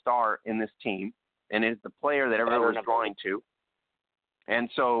elite star in this team and is the player that everyone was drawing to. And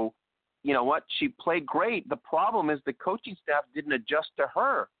so, you know what? She played great. The problem is the coaching staff didn't adjust to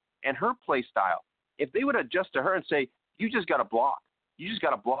her and her play style. If they would adjust to her and say, you just got to block. You just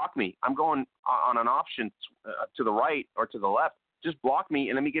got to block me. I'm going on an option to the right or to the left. Just block me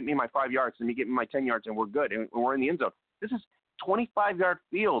and let me get me my 5 yards. Let me get me my 10 yards and we're good. And we're in the end zone. This is 25-yard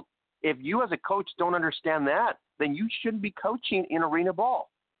field. If you as a coach don't understand that, then you shouldn't be coaching in arena ball.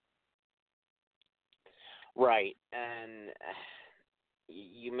 Right. And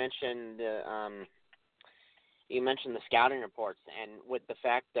you mentioned the scouting reports, and with the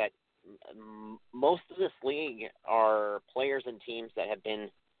fact that most of this league are players and teams that have been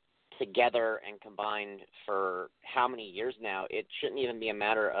together and combined for how many years now, it shouldn't even be a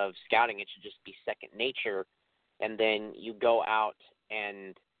matter of scouting. It should just be second nature. And then you go out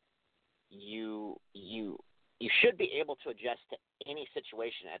and you should be able to adjust to any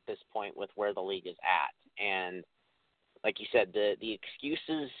situation at this point with where the league is at. And like you said, the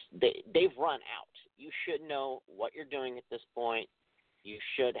excuses, they've run out. You should know what you're doing at this point. You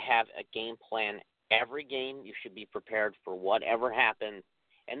should have a game plan every game. You should be prepared for whatever happens.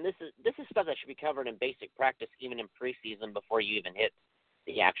 And this is stuff that should be covered in basic practice, even in preseason, before you even hit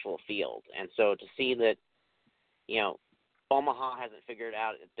the actual field. And so to see that, Omaha hasn't figured it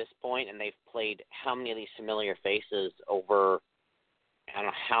out at this point, and they've played how many of these familiar faces over, I don't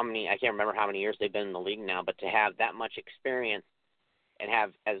know how many, I can't remember how many years they've been in the league now, but to have that much experience and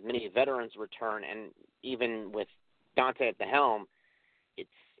have as many veterans return, and even with Dante at the helm,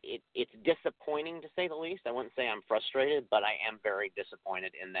 it's disappointing to say the least. I wouldn't say I'm frustrated, but I am very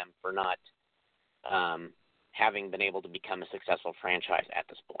disappointed in them for not having been able to become a successful franchise at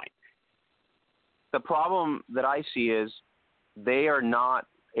this point. The problem that I see is they are not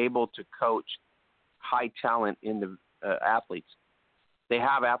able to coach high talent in the athletes. They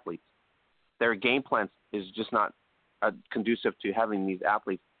have athletes. Their game plan is just not conducive to having these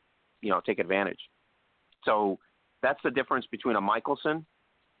athletes, take advantage. So that's the difference between a Michelson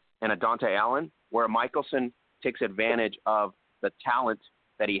and a Dante Allen, where a Michelson takes advantage of the talent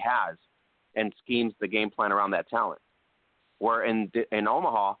that he has and schemes the game plan around that talent. Where in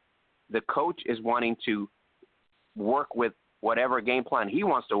Omaha, the coach is wanting to work with whatever game plan he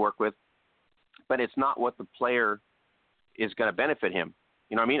wants to work with, but it's not what the player is going to benefit him.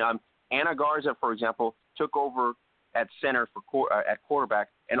 You know what I mean? Anna Garza, for example, took over at center at quarterback,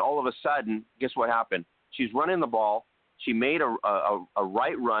 and all of a sudden, guess what happened? She's running the ball. She made a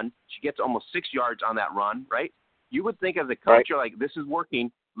right run. She gets almost 6 yards on that run, right? You would think as a coach, right, you're like, this is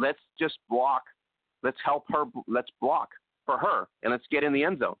working. Let's just block. Let's help her. Let's block. for her, and let's get in the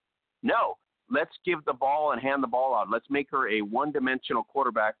end zone. No, let's give the ball and hand the ball out. Let's make her a one-dimensional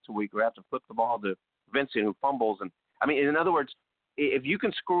quarterback so we have to flip the ball to Vincent, who fumbles. And I mean, in other words, if you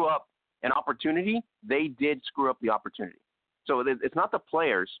can screw up an opportunity, they did screw up the opportunity. So it's not the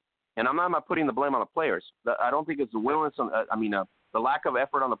players, and I'm not putting the blame on the players. I don't think it's the willingness, the lack of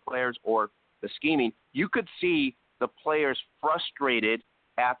effort on the players or the scheming. You could see the players frustrated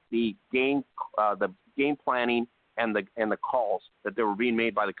at the game planning and the calls that they were being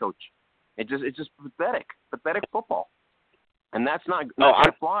made by the coach. It's just pathetic football, and that's not going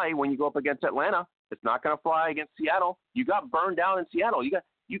to fly when you go up against Atlanta. It's not going to fly against Seattle. You got burned down in Seattle. You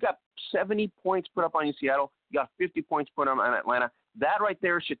got 70 points put up on you, Seattle. You got 50 points put on Atlanta. That right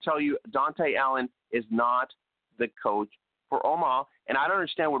there should tell you Dante Allen is not the coach for Omaha, and I don't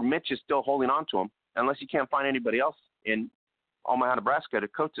understand where Mitch is still holding on to him unless you can't find anybody else in Omaha, Nebraska to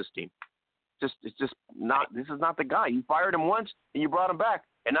coach this team. It's just not. This is not the guy. You fired him once and you brought him back,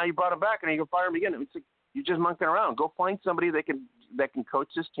 and now you brought him back and you can fire him again. It's like you're just monkeying around. Go find somebody that can coach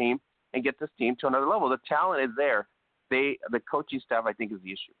this team and get this team to another level. The talent is there. The coaching staff, I think, is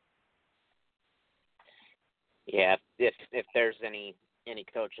the issue. Yeah, if there's any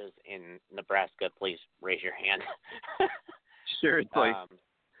coaches in Nebraska, please raise your hand. Seriously.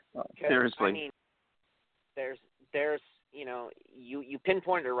 Seriously. I mean, there's you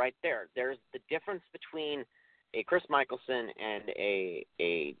pinpointed it right there. There's the difference between a Chris Michelson and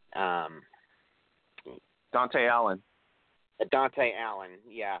a Dante Allen. A Dante Allen,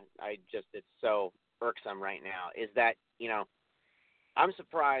 yeah. It's so irksome right now. Is that I'm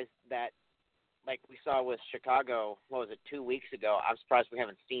surprised that, like we saw with Chicago, 2 weeks ago, I'm surprised we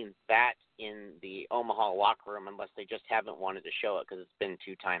haven't seen that in the Omaha locker room unless they just haven't wanted to show it because it's been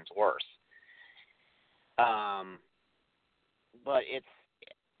 2 times worse. But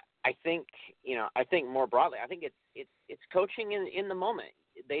I think more broadly, I think it's coaching in the moment.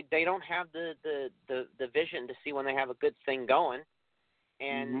 They don't have the vision to see when they have a good thing going,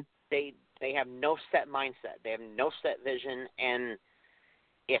 and they have no set mindset. They have no set vision, and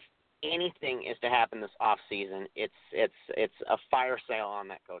if anything is to happen this off season, it's a fire sale on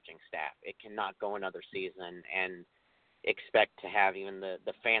that coaching staff. It cannot go another season and expect to have even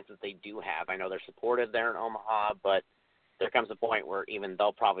the fans that they do have. I know they're supportive there in Omaha, but there comes a point where even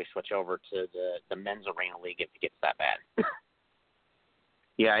they'll probably switch over to the men's arena league if it gets that bad.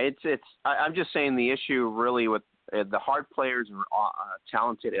 Yeah, I'm just saying the issue really with the hard players are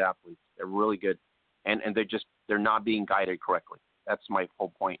talented athletes. They're really good, and they're not being guided correctly. That's my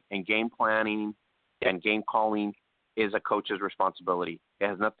whole point. And game planning and game calling is a coach's responsibility. It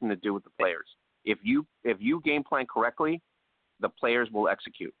has nothing to do with the players. If you game plan correctly, the players will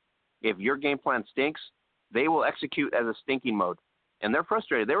execute. If your game plan stinks, they will execute as a stinking mode. And they're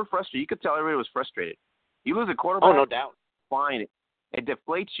frustrated. They were frustrated. You could tell everybody was frustrated. You lose a quarterback, oh, no doubt. Fine. It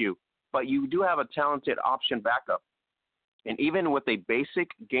deflates you, but you do have a talented option backup. And even with a basic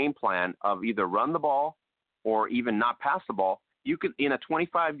game plan of either run the ball or even not pass the ball, you could, in a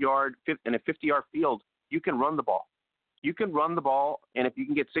 25-yard, in a 50-yard field, you can run the ball. You can run the ball, and if you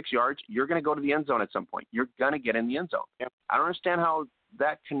can get 6 yards, you're going to go to the end zone at some point. You're going to get in the end zone. Yep. I don't understand how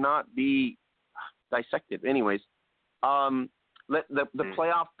that cannot be dissected. Anyways, the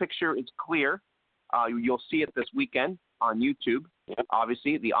playoff picture is clear. You'll see it this weekend on YouTube. Yep.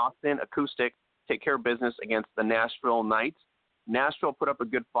 Obviously, the Austin Acoustic take care of business against the Nashville Knights. Nashville put up a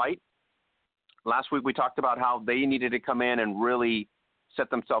good fight. Last week we talked about how they needed to come in and really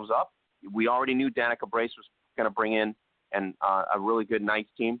set themselves up. We already knew Danica Brace was going to bring in a really good Knights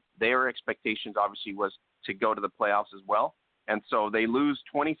team. Their expectations obviously was to go to the playoffs as well. And so they lose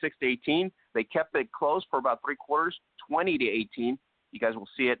 26-18. They kept it close for about 3 quarters, 20-18. You guys will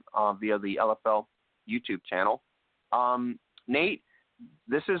see it via the LFL YouTube channel. Nate,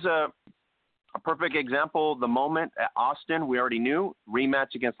 this is a perfect example. The moment at Austin, we already knew,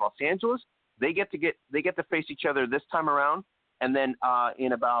 rematch against Los Angeles. They get to face each other this time around, and then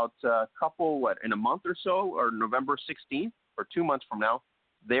in about in a month or so, or November 16th, or 2 months from now,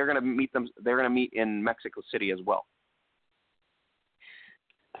 they're going to meet them. They're going to meet in Mexico City as well.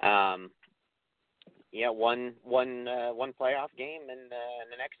 Yeah, one playoff game and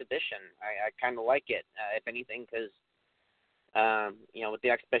an exhibition. I kind of like it, if anything, because with the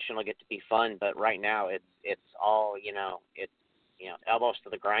exhibition it'll get to be fun. But right now it's all elbows to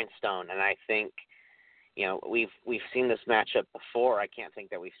the grindstone, and I think we've seen this matchup before. I can't think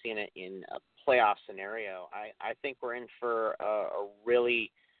that we've seen it in a playoff scenario. I think we're in for a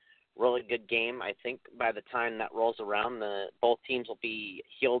really, really good game. I think by the time that rolls around, both teams will be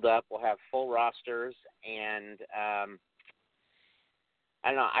healed up. We'll have full rosters, and I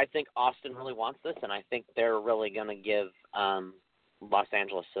don't know. I think Austin really wants this, and I think they're really going to give Los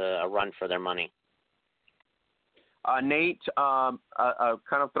Angeles a run for their money. Nate, kind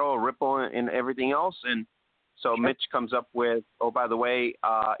of throw a ripple in everything else, and so Sure. Mitch comes up with, oh, by the way,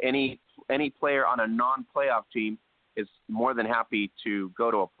 any player on a non-playoff team is more than happy to go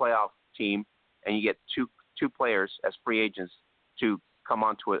to a playoff team, and you get two players as free agents to come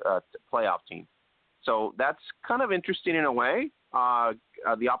onto a playoff team. So that's kind of interesting in a way.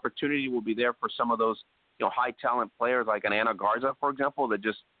 The opportunity will be there for some of those, high talent players like an Ana Garza, for example, that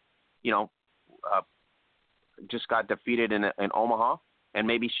just, just got defeated in Omaha, and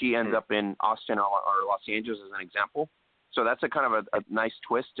maybe she ends up in Austin or Los Angeles as an example. So that's a kind of a nice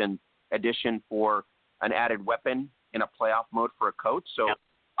twist and addition for an added weapon in a playoff mode for a coach. So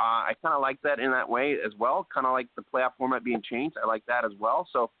I kind of like that in that way as well, kind of like the playoff format being changed. I like that as well.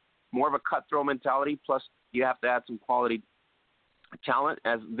 So more of a cutthroat mentality, plus you have to add some quality talent.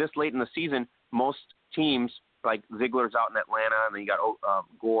 As this late in the season, most teams, like Ziegler's out in Atlanta, and then you got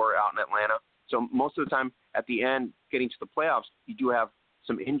Gore out in Atlanta. So most of the time at the end, getting to the playoffs, you do have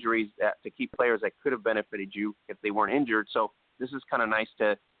some injuries to keep players that could have benefited you if they weren't injured. So this is kind of nice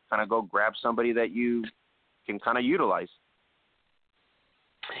to kind of go grab somebody that you can kind of utilize.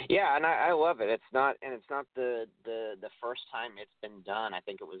 Yeah, and I love it. It's not the first time it's been done. I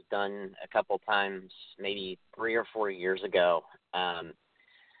think it was done a couple times, maybe 3 or 4 years ago,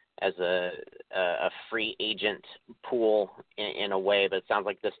 as a free agent pool in a way. But it sounds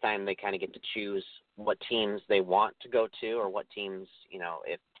like this time they kind of get to choose what teams they want to go to, or what teams,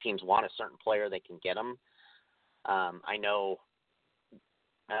 if teams want a certain player, they can get them. I know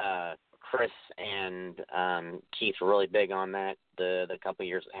Chris and Keith were really big on that the couple of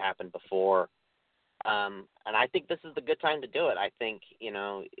years that happened before. And I think this is the good time to do it. I think,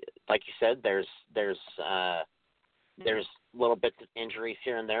 like you said, there's little bits of injuries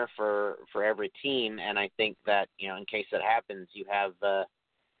here and there for every team. And I think that, in case that happens, you have the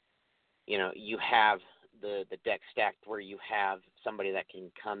deck stacked where you have somebody that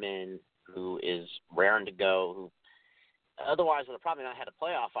can come in who is raring to go, who otherwise would have probably not had a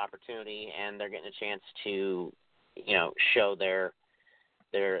playoff opportunity, and they're getting a chance to, show their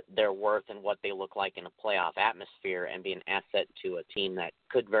worth and what they look like in a playoff atmosphere and be an asset to a team that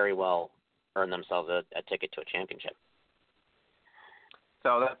could very well earn themselves a ticket to a championship.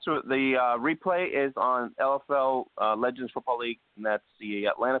 So that's what the replay is on LFL Legends Football League, and that's the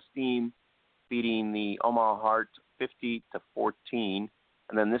Atlanta Steam beating the Omaha Heart 50-14. And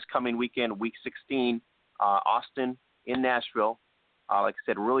then this coming weekend, Week 16, Austin in Nashville. Like I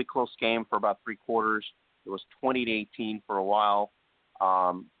said, really close game for about 3 quarters. It was 20-18 for a while.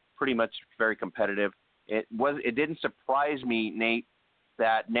 Pretty much very competitive. It didn't surprise me, Nate,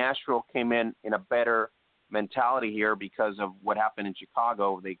 that Nashville came in a better mentality here because of what happened in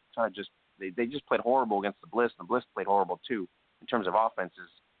Chicago. They kind of they just played horrible against the Blitz, and the Blitz played horrible too in terms of offenses.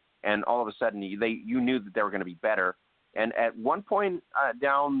 And all of a sudden, you knew that they were going to be better. And at one point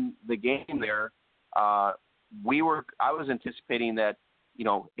down the game there, I was anticipating that,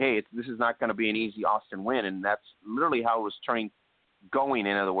 hey, this is not going to be an easy Austin win, and that's literally how it was going,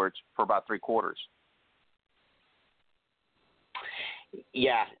 in other words, for about 3 quarters.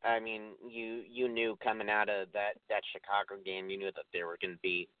 Yeah, I mean, you knew coming out of that Chicago game, you knew that there were going to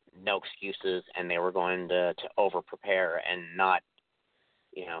be no excuses, and they were going to over prepare and not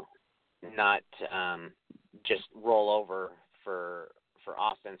just roll over for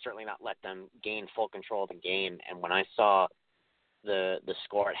Austin. Certainly not let them gain full control of the game. And when I saw the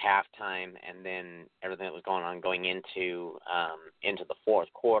score at halftime, and then everything that was going on going into the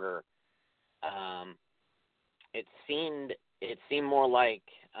fourth quarter, it seemed more like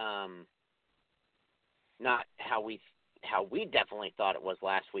not how we definitely thought it was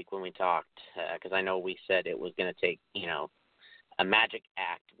last week when we talked, because I know we said it was going to take a magic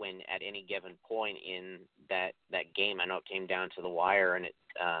act when at any given point in that game. I know it came down to the wire, and it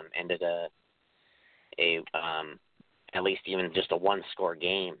ended at least even just a 1-score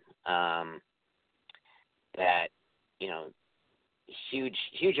game. That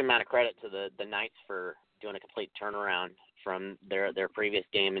huge amount of credit to the Knights for doing a complete turnaround from their previous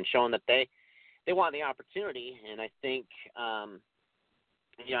game and showing that they want the opportunity. And I think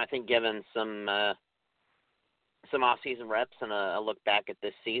I think given some off-season reps and a look back at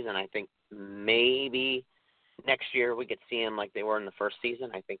this season, I think maybe next year we could see them like they were in the first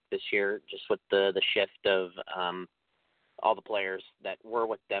season. I think this year, just with the shift of all the players that were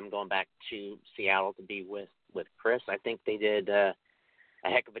with them going back to Seattle to be with Chris, I think they did a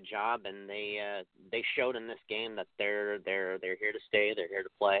heck of a job, and they showed in this game that they're here to stay, they're here to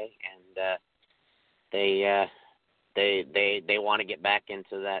play, and they want to get back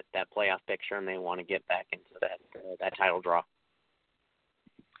into that playoff picture, and they want to get back into that title draw.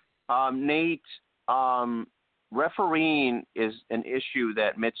 Nate, refereeing is an issue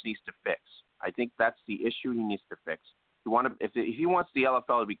that Mitch needs to fix. I think that's the issue he needs to fix. If he wants the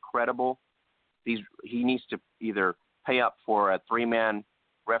LFL to be credible, he needs to either pay up for a 3-man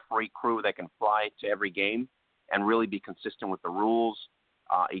referee crew that can fly to every game and really be consistent with the rules,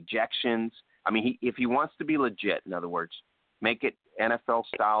 ejections. I mean, if he wants to be legit, in other words, make it NFL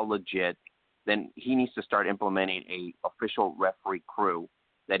style legit, then he needs to start implementing a official referee crew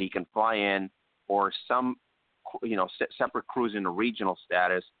that he can fly in, or some, separate crews in a regional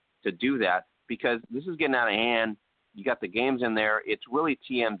status to do that, because this is getting out of hand. You got the games in there. It's really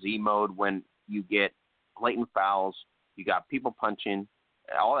TMZ mode when you get blatant fouls. You got people punching,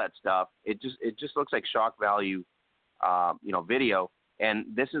 all that stuff. It just looks like shock value, video. And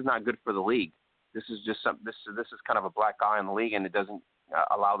this is not good for the league. This is just this is kind of a black eye on the league, and it doesn't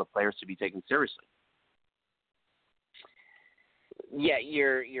allow the players to be taken seriously. Yeah,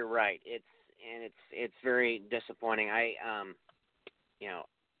 you're right. It's very disappointing. I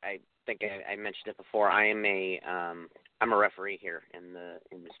think I mentioned it before. I'm a referee here in the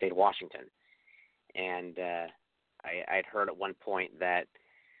state of Washington, and I'd heard at one point that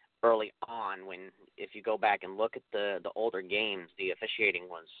early on, if you go back and look at the older games, the officiating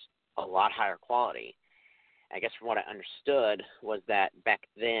was a lot higher quality. I guess from what I understood was that back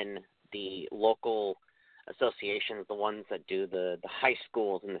then the local associations, the ones that do the high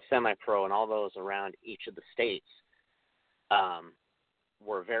schools and the semi-pro and all those around each of the states,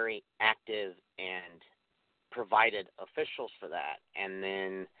 were very active and provided officials for that. And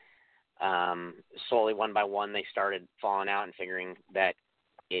then slowly, one by one, they started falling out and figuring that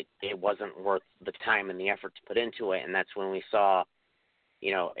it wasn't worth the time and the effort to put into it. And that's when we saw,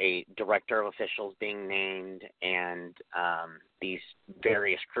 a director of officials being named and these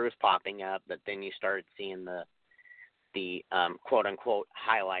various crews popping up, that then you started seeing the quote unquote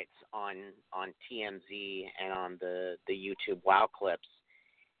highlights on TMZ and on the YouTube WOW clips.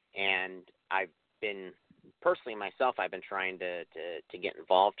 And I've been personally myself, I've been trying to get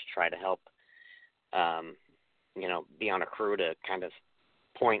involved to try to help, be on a crew to kind of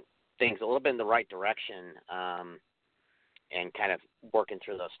point things a little bit in the right direction, and kind of working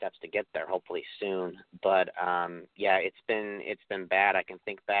through those steps to get there, hopefully soon. But it's been bad. I can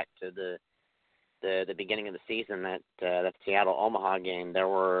think back to the beginning of the season, that Seattle Omaha game. There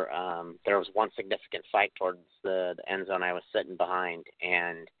was one significant fight towards the end zone I was sitting behind,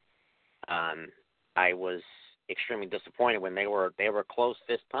 and I was extremely disappointed when they were close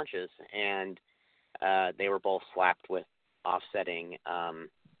fist punches, and they were both slapped with offsetting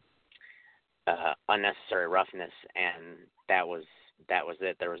unnecessary roughness, and that was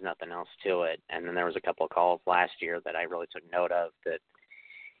it. There was nothing else to it. And then there was a couple of calls last year that I really took note of that,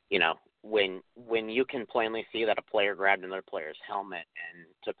 when you can plainly see that a player grabbed another player's helmet and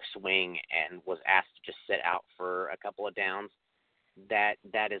took a swing and was asked to just sit out for a couple of downs, that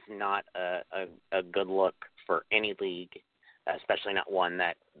is not a good look for any league, especially not one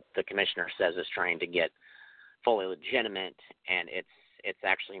that the commissioner says is trying to get fully legitimate. And it's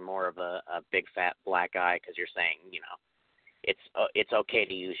actually more of a big fat black eye, because you're saying, it's okay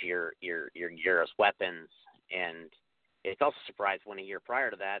to use your as weapons. And it's also surprised when a year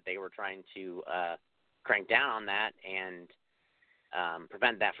prior to that they were trying to crank down on that and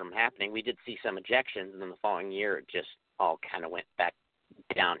prevent that from happening. We did see some ejections, and then the following year it just all kind of went back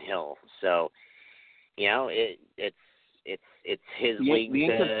downhill. So, it's his league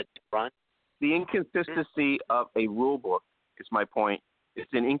to run. The inconsistency of a rule book is my point.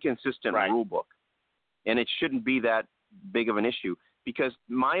 It's an inconsistent rule book, and it shouldn't be that big of an issue. Because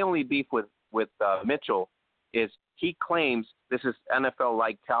my only beef with Mitchell is he claims this is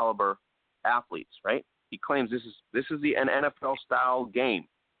NFL-like caliber athletes, right? He claims this is an NFL style game.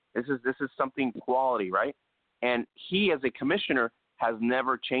 This is something quality, right? And he, as a commissioner, has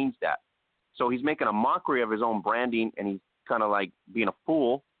never changed that. So he's making a mockery of his own branding, and he's kind of like being a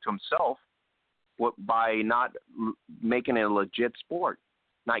fool to himself by not making it a legit sport,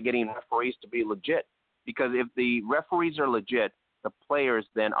 not getting referees to be legit. Because if the referees are legit, the players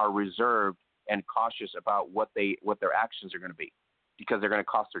then are reserved and cautious about what their actions are going to be, because they're going to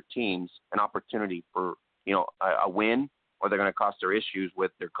cost their teams an opportunity for a win, or they're going to cost their issues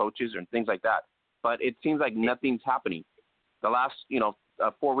with their coaches and things like that. But it seems like nothing's happening. The last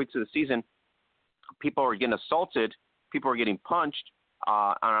 4 weeks of the season, people are getting assaulted, people are getting punched,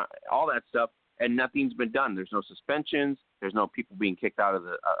 all that stuff, and nothing's been done. There's no suspensions. There's no people being kicked out of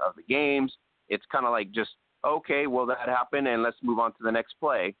the games. It's kind of like just okay, well, that happened, and let's move on to the next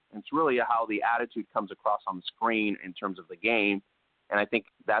play. And it's really how the attitude comes across on the screen in terms of the game. And I think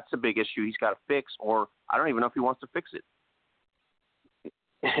that's a big issue he's got to fix, or I don't even know if he wants to fix it.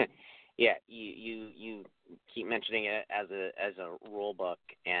 Yeah, you keep mentioning it as a rule book,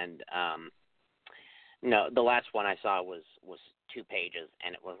 and no, the last one I saw was 2 pages,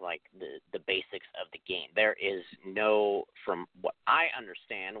 and it was like the basics of the game. There is no, from what I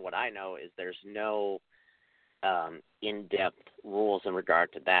understand, what I know is there's no in-depth rules in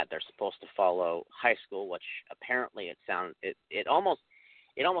regard to that. They're supposed to follow high school, which apparently it almost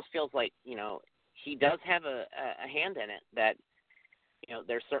feels like, you know, he does have a hand in it, that, you know,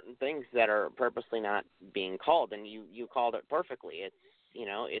 there's certain things that are purposely not being called, and you called it perfectly. It's, you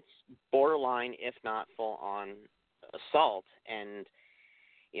know, it's borderline, if not full on assault. And,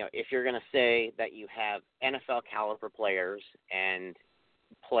 you know, if you're going to say that you have NFL caliber players and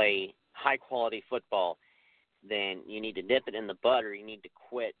play high quality football, then you need to nip it in the bud, or you need to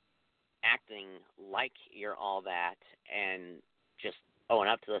quit acting like you're all that and just own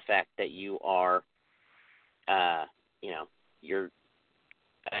up to the fact that you are, you know,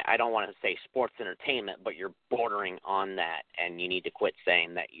 I don't want to say sports entertainment, but you're bordering on that, and you need to quit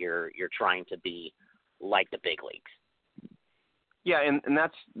saying that you're trying to be like the big leagues. Yeah, and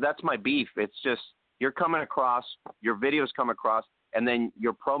that's my beef. It's just you're coming across, your videos come across, and then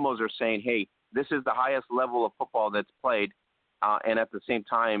your promos are saying, hey, this is the highest level of football that's played, and at the same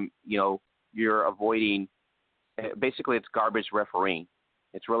time, you know, you're avoiding, basically it's garbage refereeing.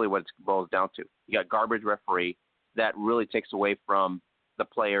 It's really what it boils down to. You got garbage referee that really takes away from the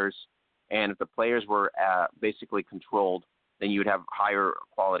players, and if the players were basically controlled, then you would have higher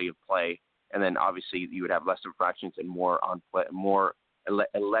quality of play, and then obviously you would have less infractions and more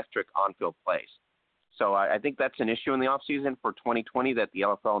electric on-field plays. So I think that's an issue in the offseason for 2020 that the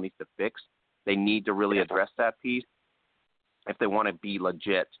LFL needs to fix. They need to really address that piece if they want to be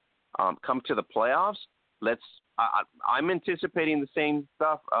legit. Come to the playoffs, I'm anticipating the same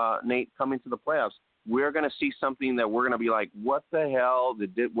stuff, Nate, coming to the playoffs. We're going to see something that we're going to be like, what the hell?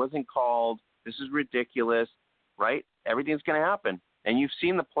 It wasn't called. This is ridiculous, right? Everything's going to happen. And you've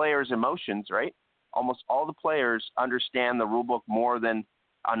seen the players' emotions, right? Almost all the players understand the rule book more than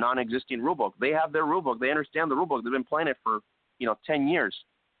a non-existing rule book. They have their rule book. They understand the rule book. They've been playing it for, 10 years.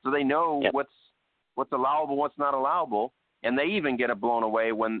 So they know what's allowable, what's not allowable. And they even get it blown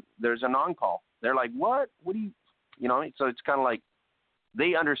away when there's a non-call. They're like, what? What do you, so it's kind of like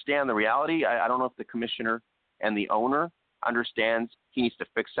they understand the reality. I don't know if the commissioner and the owner understands he needs to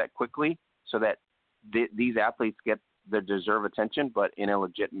fix that quickly so that these athletes get the deserved attention, but in a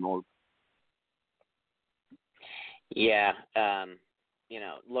legit mode. Yeah,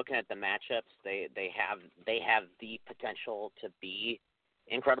 looking at the matchups, they have the potential to be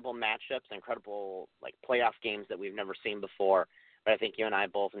incredible matchups, incredible playoff games that we've never seen before. But I think you and I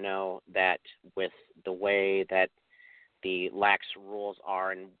both know that with the way that the lax rules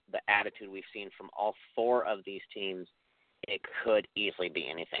are and the attitude we've seen from all 4 of these teams, it could easily be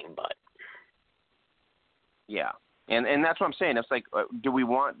anything but. Yeah, and that's what I'm saying. It's like, do we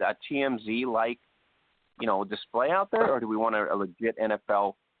want a TMZ display out there, or do we want a legit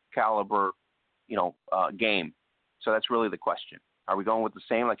NFL caliber, game? So that's really the question. Are we going with the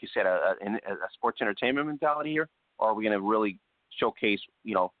same, like you said, a sports entertainment mentality here, or are we going to really showcase,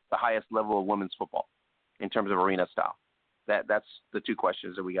 the highest level of women's football in terms of arena style? That's the 2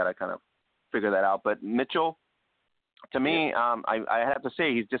 questions that we got to kind of figure that out. But Mitchell, to me, I have to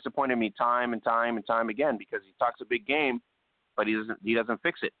say he's disappointed me time and time and time again because he talks a big game, but he doesn't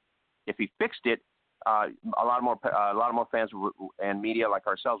fix it. If he fixed it, a lot more fans and media like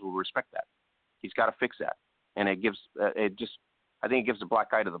ourselves will respect that. He's got to fix that, and I think it gives a black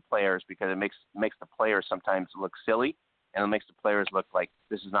eye to the players because it makes the players sometimes look silly, and it makes the players look like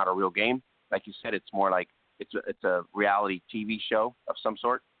this is not a real game. Like you said, it's more like it's a reality TV show of some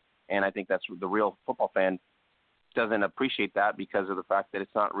sort, and I think that's the real football fan doesn't appreciate that because of the fact that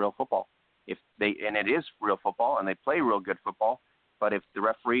it's not real football. And it is real football, and they play real good football, but if the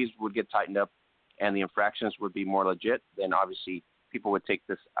referees would get tightened up and the infractions would be more legit, then obviously people would take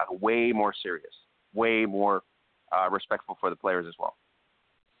this way more serious, way more respectful for the players as well.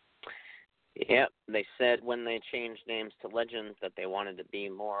 Yeah, they said when they changed names to Legends that they wanted to be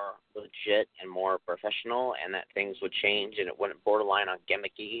more legit and more professional and that things would change and it wouldn't borderline on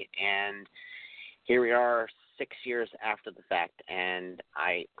gimmicky. And here we are 6 years after the fact, and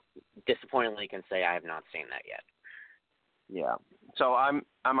I disappointingly can say I have not seen that yet. Yeah. So I'm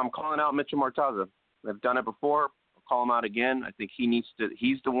calling out Mitchell Mortaza. I've done it before. I'll call him out again. I think he's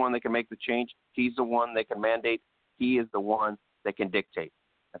the one that can make the change. He's the one that can mandate. He is the one that can dictate.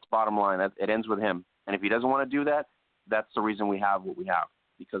 That's bottom line. It ends with him. And if he doesn't want to do that, that's the reason we have what we have,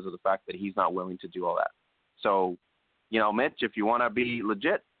 because of the fact that he's not willing to do all that. So, Mitch, if you want to be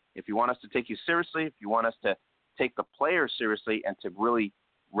legit, if you want us to take you seriously, if you want us to take the players seriously and to really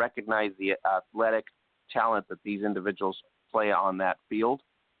recognize the athletic talent that these individuals play on that field,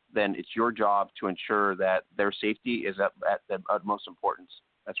 then it's your job to ensure that their safety is at the utmost importance.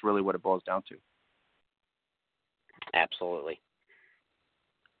 That's really what it boils down to. Absolutely.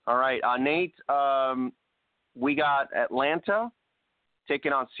 All right, Nate, we got Atlanta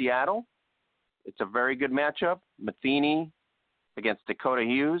taking on Seattle. It's a very good matchup. Matheny against Dakota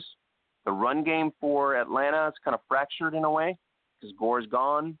Hughes. The run game for Atlanta is kind of fractured in a way because Gore's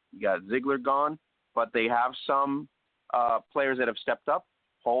gone. You got Ziegler gone. But they have some players that have stepped up.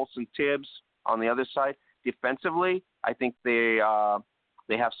 Pulse and Tibbs on the other side. Defensively, I think they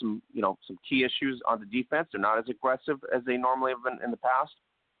have some key issues on the defense. They're not as aggressive as they normally have been in the past.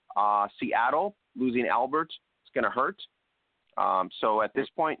 Seattle losing Albert is going to hurt. So at this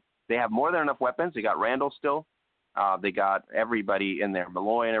point, they have more than enough weapons. They got Randall still. They got everybody in there,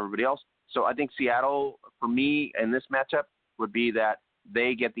 Malloy and everybody else. So I think Seattle, for me, in this matchup, would be that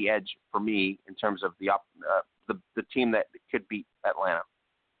they get the edge for me in terms of the team that could beat Atlanta.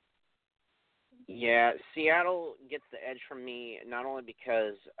 Yeah, Seattle gets the edge from me not only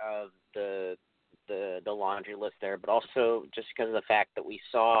because of the laundry list there, but also just because of the fact that we've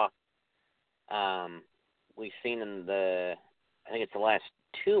seen in I think it's the last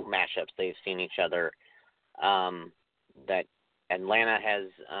two matchups they've seen each other, that Atlanta has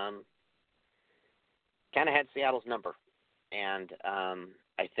kind of had Seattle's number. And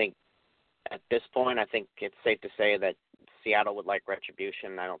I think at this point, I think it's safe to say that Seattle would like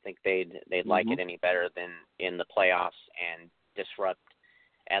retribution. I don't think they'd like it any better than in the playoffs and disrupt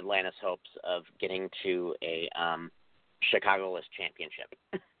Atlanta's hopes of getting to a Chicago-less championship.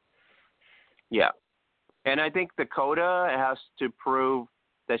 Yeah. And I think Dakota has to prove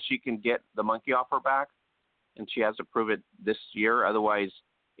that she can get the monkey off her back, and she has to prove it this year. Otherwise,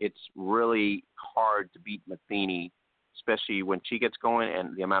 it's really hard to beat Matheny, especially when she gets going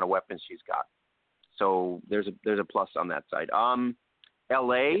and the amount of weapons she's got. So there's a plus on that side.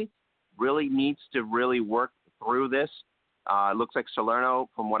 LA really needs to really work through this. It looks like Salerno,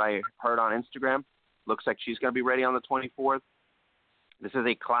 from what I heard on Instagram, looks like she's going to be ready on the 24th. This is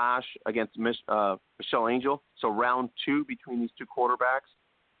a clash against Michelle Angel. So round 2 between these two quarterbacks.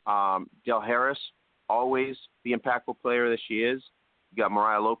 Del Harris, always the impactful player that she is. You got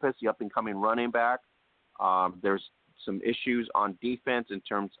Mariah Lopez, the up-and-coming running back. There's some issues on defense in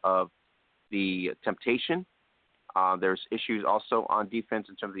terms of the temptation. There's issues also on defense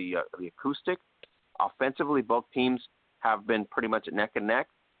in terms of the acoustic. Offensively, both teams have been pretty much neck and neck.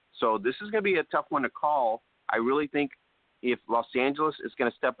 So this is going to be a tough one to call. I really think if Los Angeles is going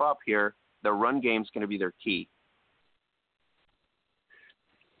to step up here, the run game is going to be their key.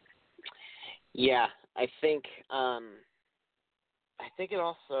 Yeah, I think it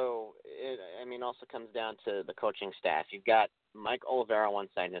also comes down to the coaching staff. You've got Mike Oliveira on one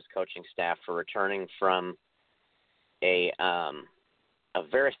side and his coaching staff for returning from a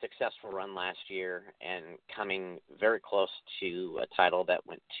very successful run last year and coming very close to a title that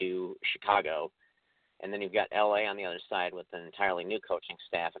went to Chicago. And then you've got LA on the other side with an entirely new coaching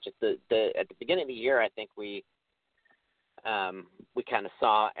staff, which at the beginning of the year, I think we kind of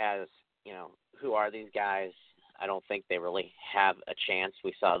saw as, who are these guys? I don't think they really have a chance.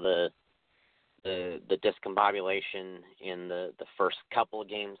 We saw the discombobulation in the first couple of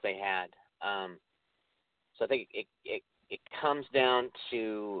games they had. So I think it comes down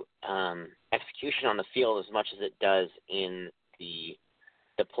to execution on the field as much as it does in the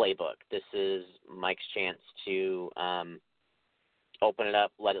playbook. This is Mike's chance to open it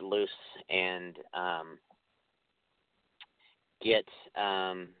up, let it loose, and get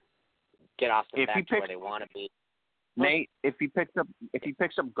Austin back to where they want to be. Nate, if he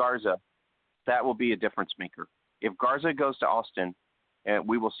picks up Garza, that will be a difference maker. If Garza goes to Austin,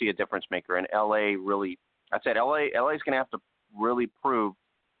 we will see a difference maker. And LA is going to have to really prove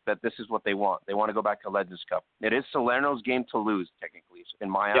that this is what they want. They want to go back to Legends Cup. It is Salerno's game to lose, technically. In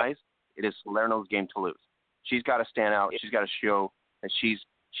my eyes, it is Salerno's game to lose. She's got to stand out. She's got to show that she's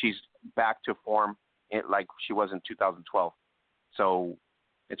back to form like she was in 2012. So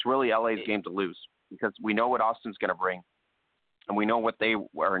it's really LA's game to lose because we know what Austin's going to bring, and we know what they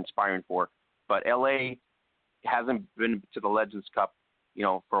are inspiring for. But LA hasn't been to the Legends Cup,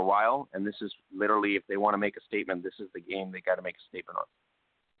 for a while, and this is literally, if they want to make a statement, this is the game they got to make a statement on.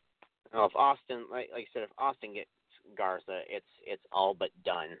 Well, if Austin, like you said, if Austin gets Garza, it's all but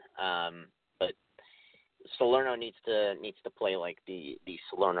done. But Salerno needs to play like the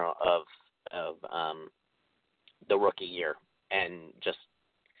Salerno of of the rookie year and just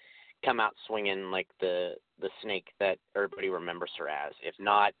come out swinging like the snake that everybody remembers her as. If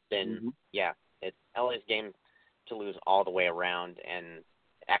not, then it's LA's game to lose all the way around. And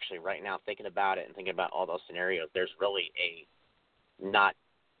actually, right now, thinking about it and thinking about all those scenarios, there's really not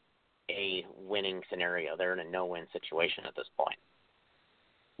a winning scenario. They're in a no-win situation at this point.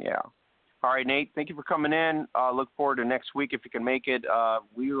 Yeah. All right, Nate, thank you for coming in. Look forward to next week if you can make it.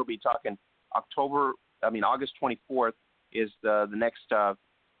 We will be talking August 24th is the next,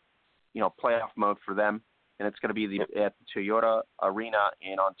 playoff mode for them, and it's going to be at the Toyota Arena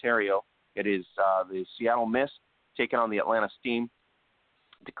in Ontario. It is the Seattle Mist taking on the Atlanta Steam.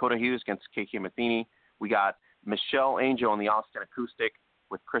 Dakota Hughes against KK Matheny. We got Michelle Angel on the Austin Acoustic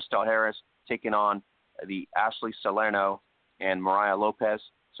with Christel Harris taking on the Ashley Salerno and Mariah Lopez.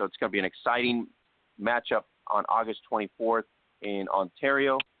 So it's going to be an exciting matchup on August 24th in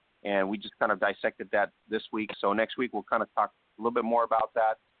Ontario, and we just kind of dissected that this week. So next week we'll kind of talk a little bit more about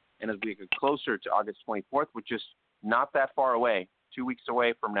that. And as we get closer to August 24th, which is not that far away, 2 weeks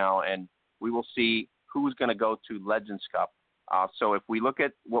away from now, and we will see who's going to go to Legends Cup. So if we look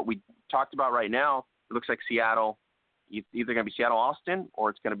at what we talked about right now, it looks like Seattle, either going to be Seattle-Austin or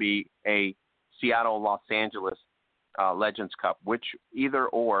it's going to be a Seattle-Los Angeles Legends Cup, which either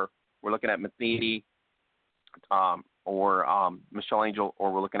or we're looking at Matheny or Michelle Angel,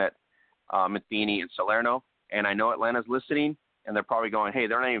 or we're looking at Matheny and Salerno. And I know Atlanta's listening, and they're probably going, hey,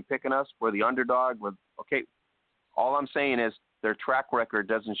 they're not even picking us. We're the underdog. Okay, all I'm saying is their track record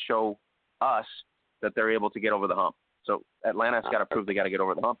doesn't show us that they're able to get over the hump. So Atlanta's got to prove they got to get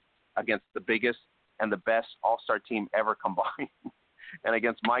over the hump against the biggest and the best all-star team ever combined and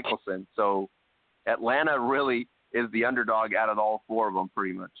against Michelson. So Atlanta really is the underdog out of all four of them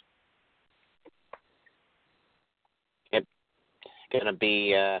pretty much. It's gonna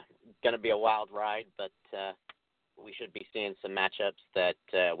be a wild ride, but we should be seeing some matchups that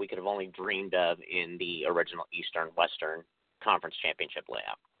we could have only dreamed of in the original Eastern-Western Conference Championship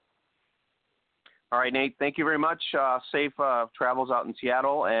layout. All right, Nate, thank you very much. Safe travels out in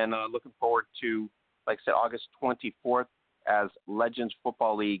Seattle, and looking forward to, like I said, August 24th as Legends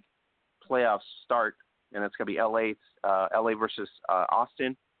Football League playoffs start, and it's going to be LA versus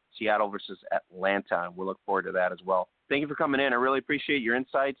Austin, Seattle versus Atlanta. We'll look forward to that as well. Thank you for coming in. I really appreciate your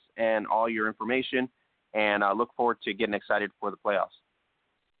insights and all your information, and I look forward to getting excited for the playoffs.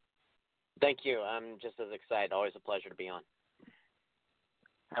 Thank you. I'm just as excited. Always a pleasure to be on.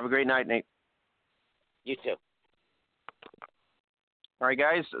 Have a great night, Nate. You too. All right,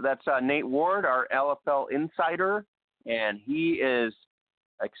 guys, that's Nate Ward, our LFL insider, and he is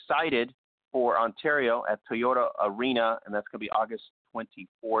excited for Ontario at Toyota Arena, and that's going to be August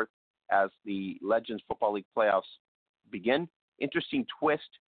 24th as the Legends Football League playoffs begin. Interesting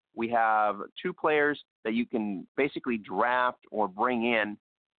twist. We have two players that you can basically draft or bring in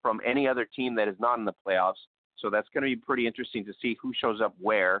from any other team that is not in the playoffs. So that's going to be pretty interesting to see who shows up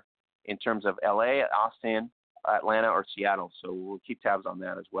where in terms of LA, Austin, Atlanta, or Seattle. So we'll keep tabs on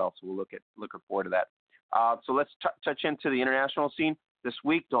that as well. So we'll looking forward to that. So let's touch into the international scene this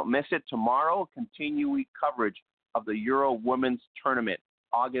week. Don't miss it. Tomorrow, continuing coverage of the Euro Women's Tournament,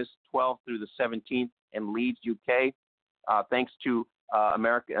 August 12th through the 17th in Leeds, UK. Thanks to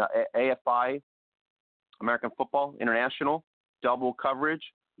AFI, American Football International, double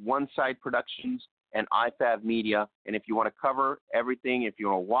coverage, One Side Productions, and IFAV Media. And if you want to cover everything, if you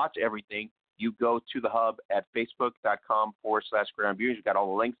want to watch everything, you go to the hub at facebook.com/Gridiron Beauties. You've got all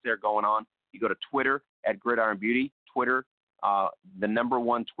the links there going on. You go to Twitter at Gridiron Beauty. Twitter, the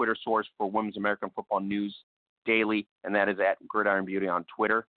 #1 Twitter source for women's American football news daily, and that is at Gridiron Beauty on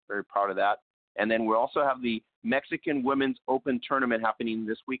Twitter. Very proud of that. And then we also have the Mexican Women's Open Tournament happening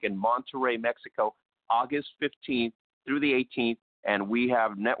this week in Monterrey, Mexico, August 15th through the 18th. And we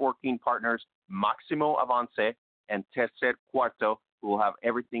have networking partners Maximo Avance and Tercer Cuarto, who will have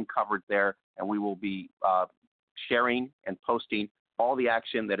everything covered there. And we will be sharing and posting all the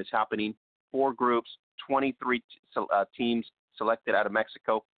action that is happening. 4 groups, 23 teams selected out of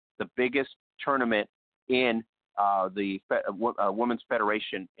Mexico, the biggest tournament in the Women's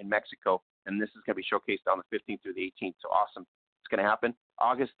Federation in Mexico. And this is going to be showcased on the 15th through the 18th. So awesome. It's going to happen.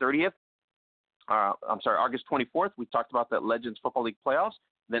 August 24th, we talked about the Legends Football League playoffs.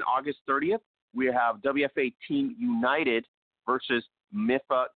 Then August 30th, we have WFA Team United versus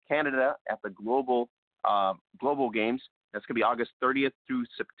MIFA Canada at the Global Games. That's going to be August 30th through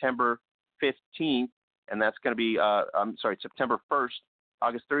September 15th. And that's going to be, September 1st,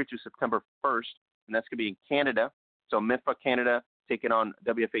 August 30th through September 1st. And that's going to be in Canada. So MIFA Canada taking on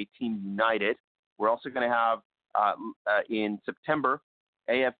WFA Team United. We're also going to have in September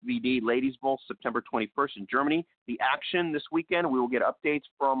AFVD Ladies Bowl, September 21st in Germany. The action this weekend, we will get updates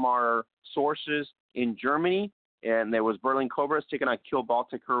from our sources in Germany. And there was Berlin Cobras taking on Kiel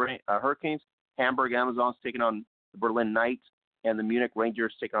Baltic Hurricanes. Hamburg Amazons taking on the Berlin Knights. And the Munich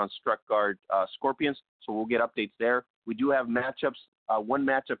Rangers taking on Stuttgart Scorpions. So we'll get updates there. We do have matchups, one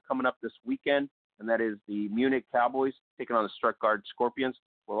matchup coming up this weekend, and that is the Munich Cowboys taking on the Stuttgart Scorpions.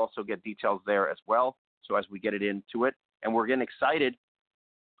 We'll also get details there as well, so as we get it into it. And we're getting excited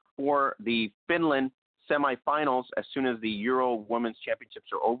for the Finland semifinals as soon as the Euro Women's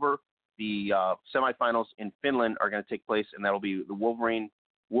Championships are over. The semifinals in Finland are going to take place, and that'll be the Wolverines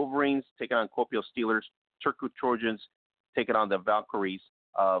taking on Kuopio Steelers, Turku Trojans taking on the Valkyries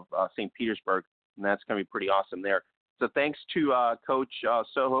of St. Petersburg, and that's going to be pretty awesome there. So thanks to Coach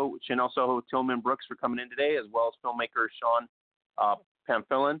Chanel Soho Tillman Brooks for coming in today, as well as filmmaker Sean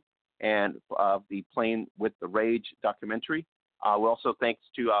Pamphilin and the Playing with the Rage documentary. We also thanks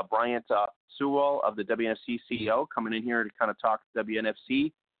to Bryant Sewell of the WNFC CEO coming in here to kind of talk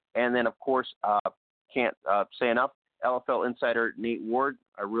WNFC. And then, of course, can't say enough, LFL insider Nate Ward.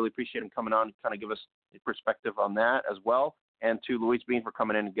 I really appreciate him coming on to kind of give us a perspective on that as well. And to Louise Bean for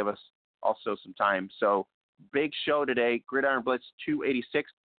coming in and give us also some time. So big show today, Gridiron Blitz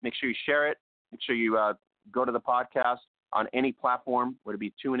 286. Make sure you share it. Make sure you go to the podcast on any platform, whether it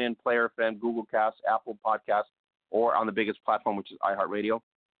be TuneIn, Player FM, Google Cast, Apple Podcasts, or on the biggest platform, which is iHeartRadio.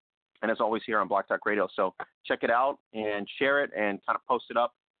 And as always here on Block Talk Radio. So check it out and share it and kind of post it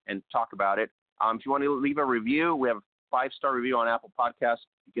up and talk about it. If you want to leave a review, we have a 5-star review on Apple Podcasts.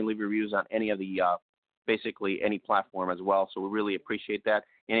 You can leave reviews on any of the, basically any platform as well. So we really appreciate that.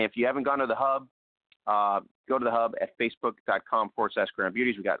 And if you haven't gone to the hub, go to the hub at facebook.com/Gridiron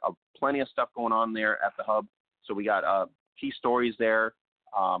Beauties. We got plenty of stuff going on there at the hub. So we got key stories there,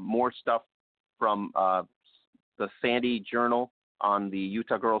 more stuff from the Sandy Journal on the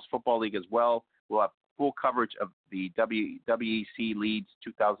Utah Girls Football League as well. We'll have full coverage of the WEC Leads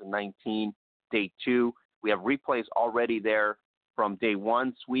 2019 Day 2. We have replays already there from Day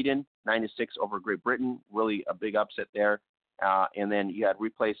 1, Sweden, 9-6 over Great Britain. Really a big upset there. And then you had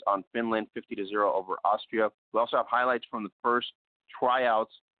replays on Finland, 50-0 over Austria. We also have highlights from the first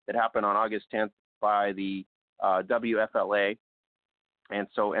tryouts that happened on August 10th by the WFLA.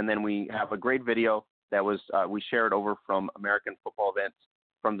 And then we have a great video that was we shared over from American Football Events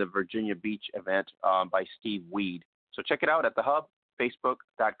from the Virginia Beach event by Steve Weed. So check it out at the hub,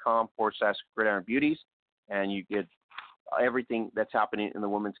 facebook.com/Gridiron Beauties, and you get everything that's happening in the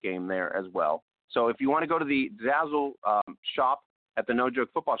women's game there as well. So if you want to go to the Dazzle shop at the No Joke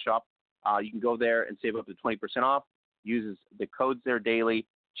Football Shop, you can go there and save up to 20% off. Uses the codes there daily.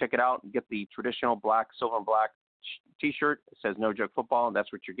 Check it out and get the traditional black, silver and black T-shirt. It says No Joke Football, and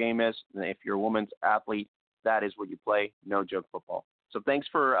that's what your game is. And if you're a women's athlete, that is what you play, No Joke Football. So thanks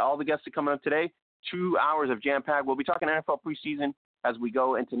for all the guests that coming up today. 2 hours of jam-packed. We'll be talking NFL preseason as we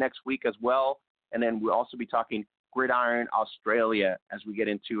go into next week as well. And then we'll also be talking Gridiron Australia as we get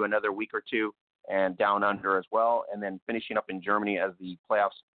into another week or two, and down under as well, and then finishing up in Germany as the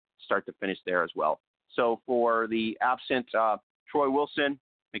playoffs start to finish there as well. So for the absent Troy Wilson,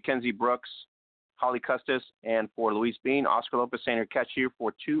 Mackenzie Brooks, Holly Custis, and for Luis Bean, Oscar Lopez saying here, catch you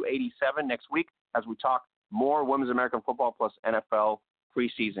for 287 next week as we talk more Women's American Football plus NFL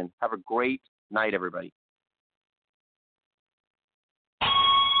preseason. Have a great night, everybody.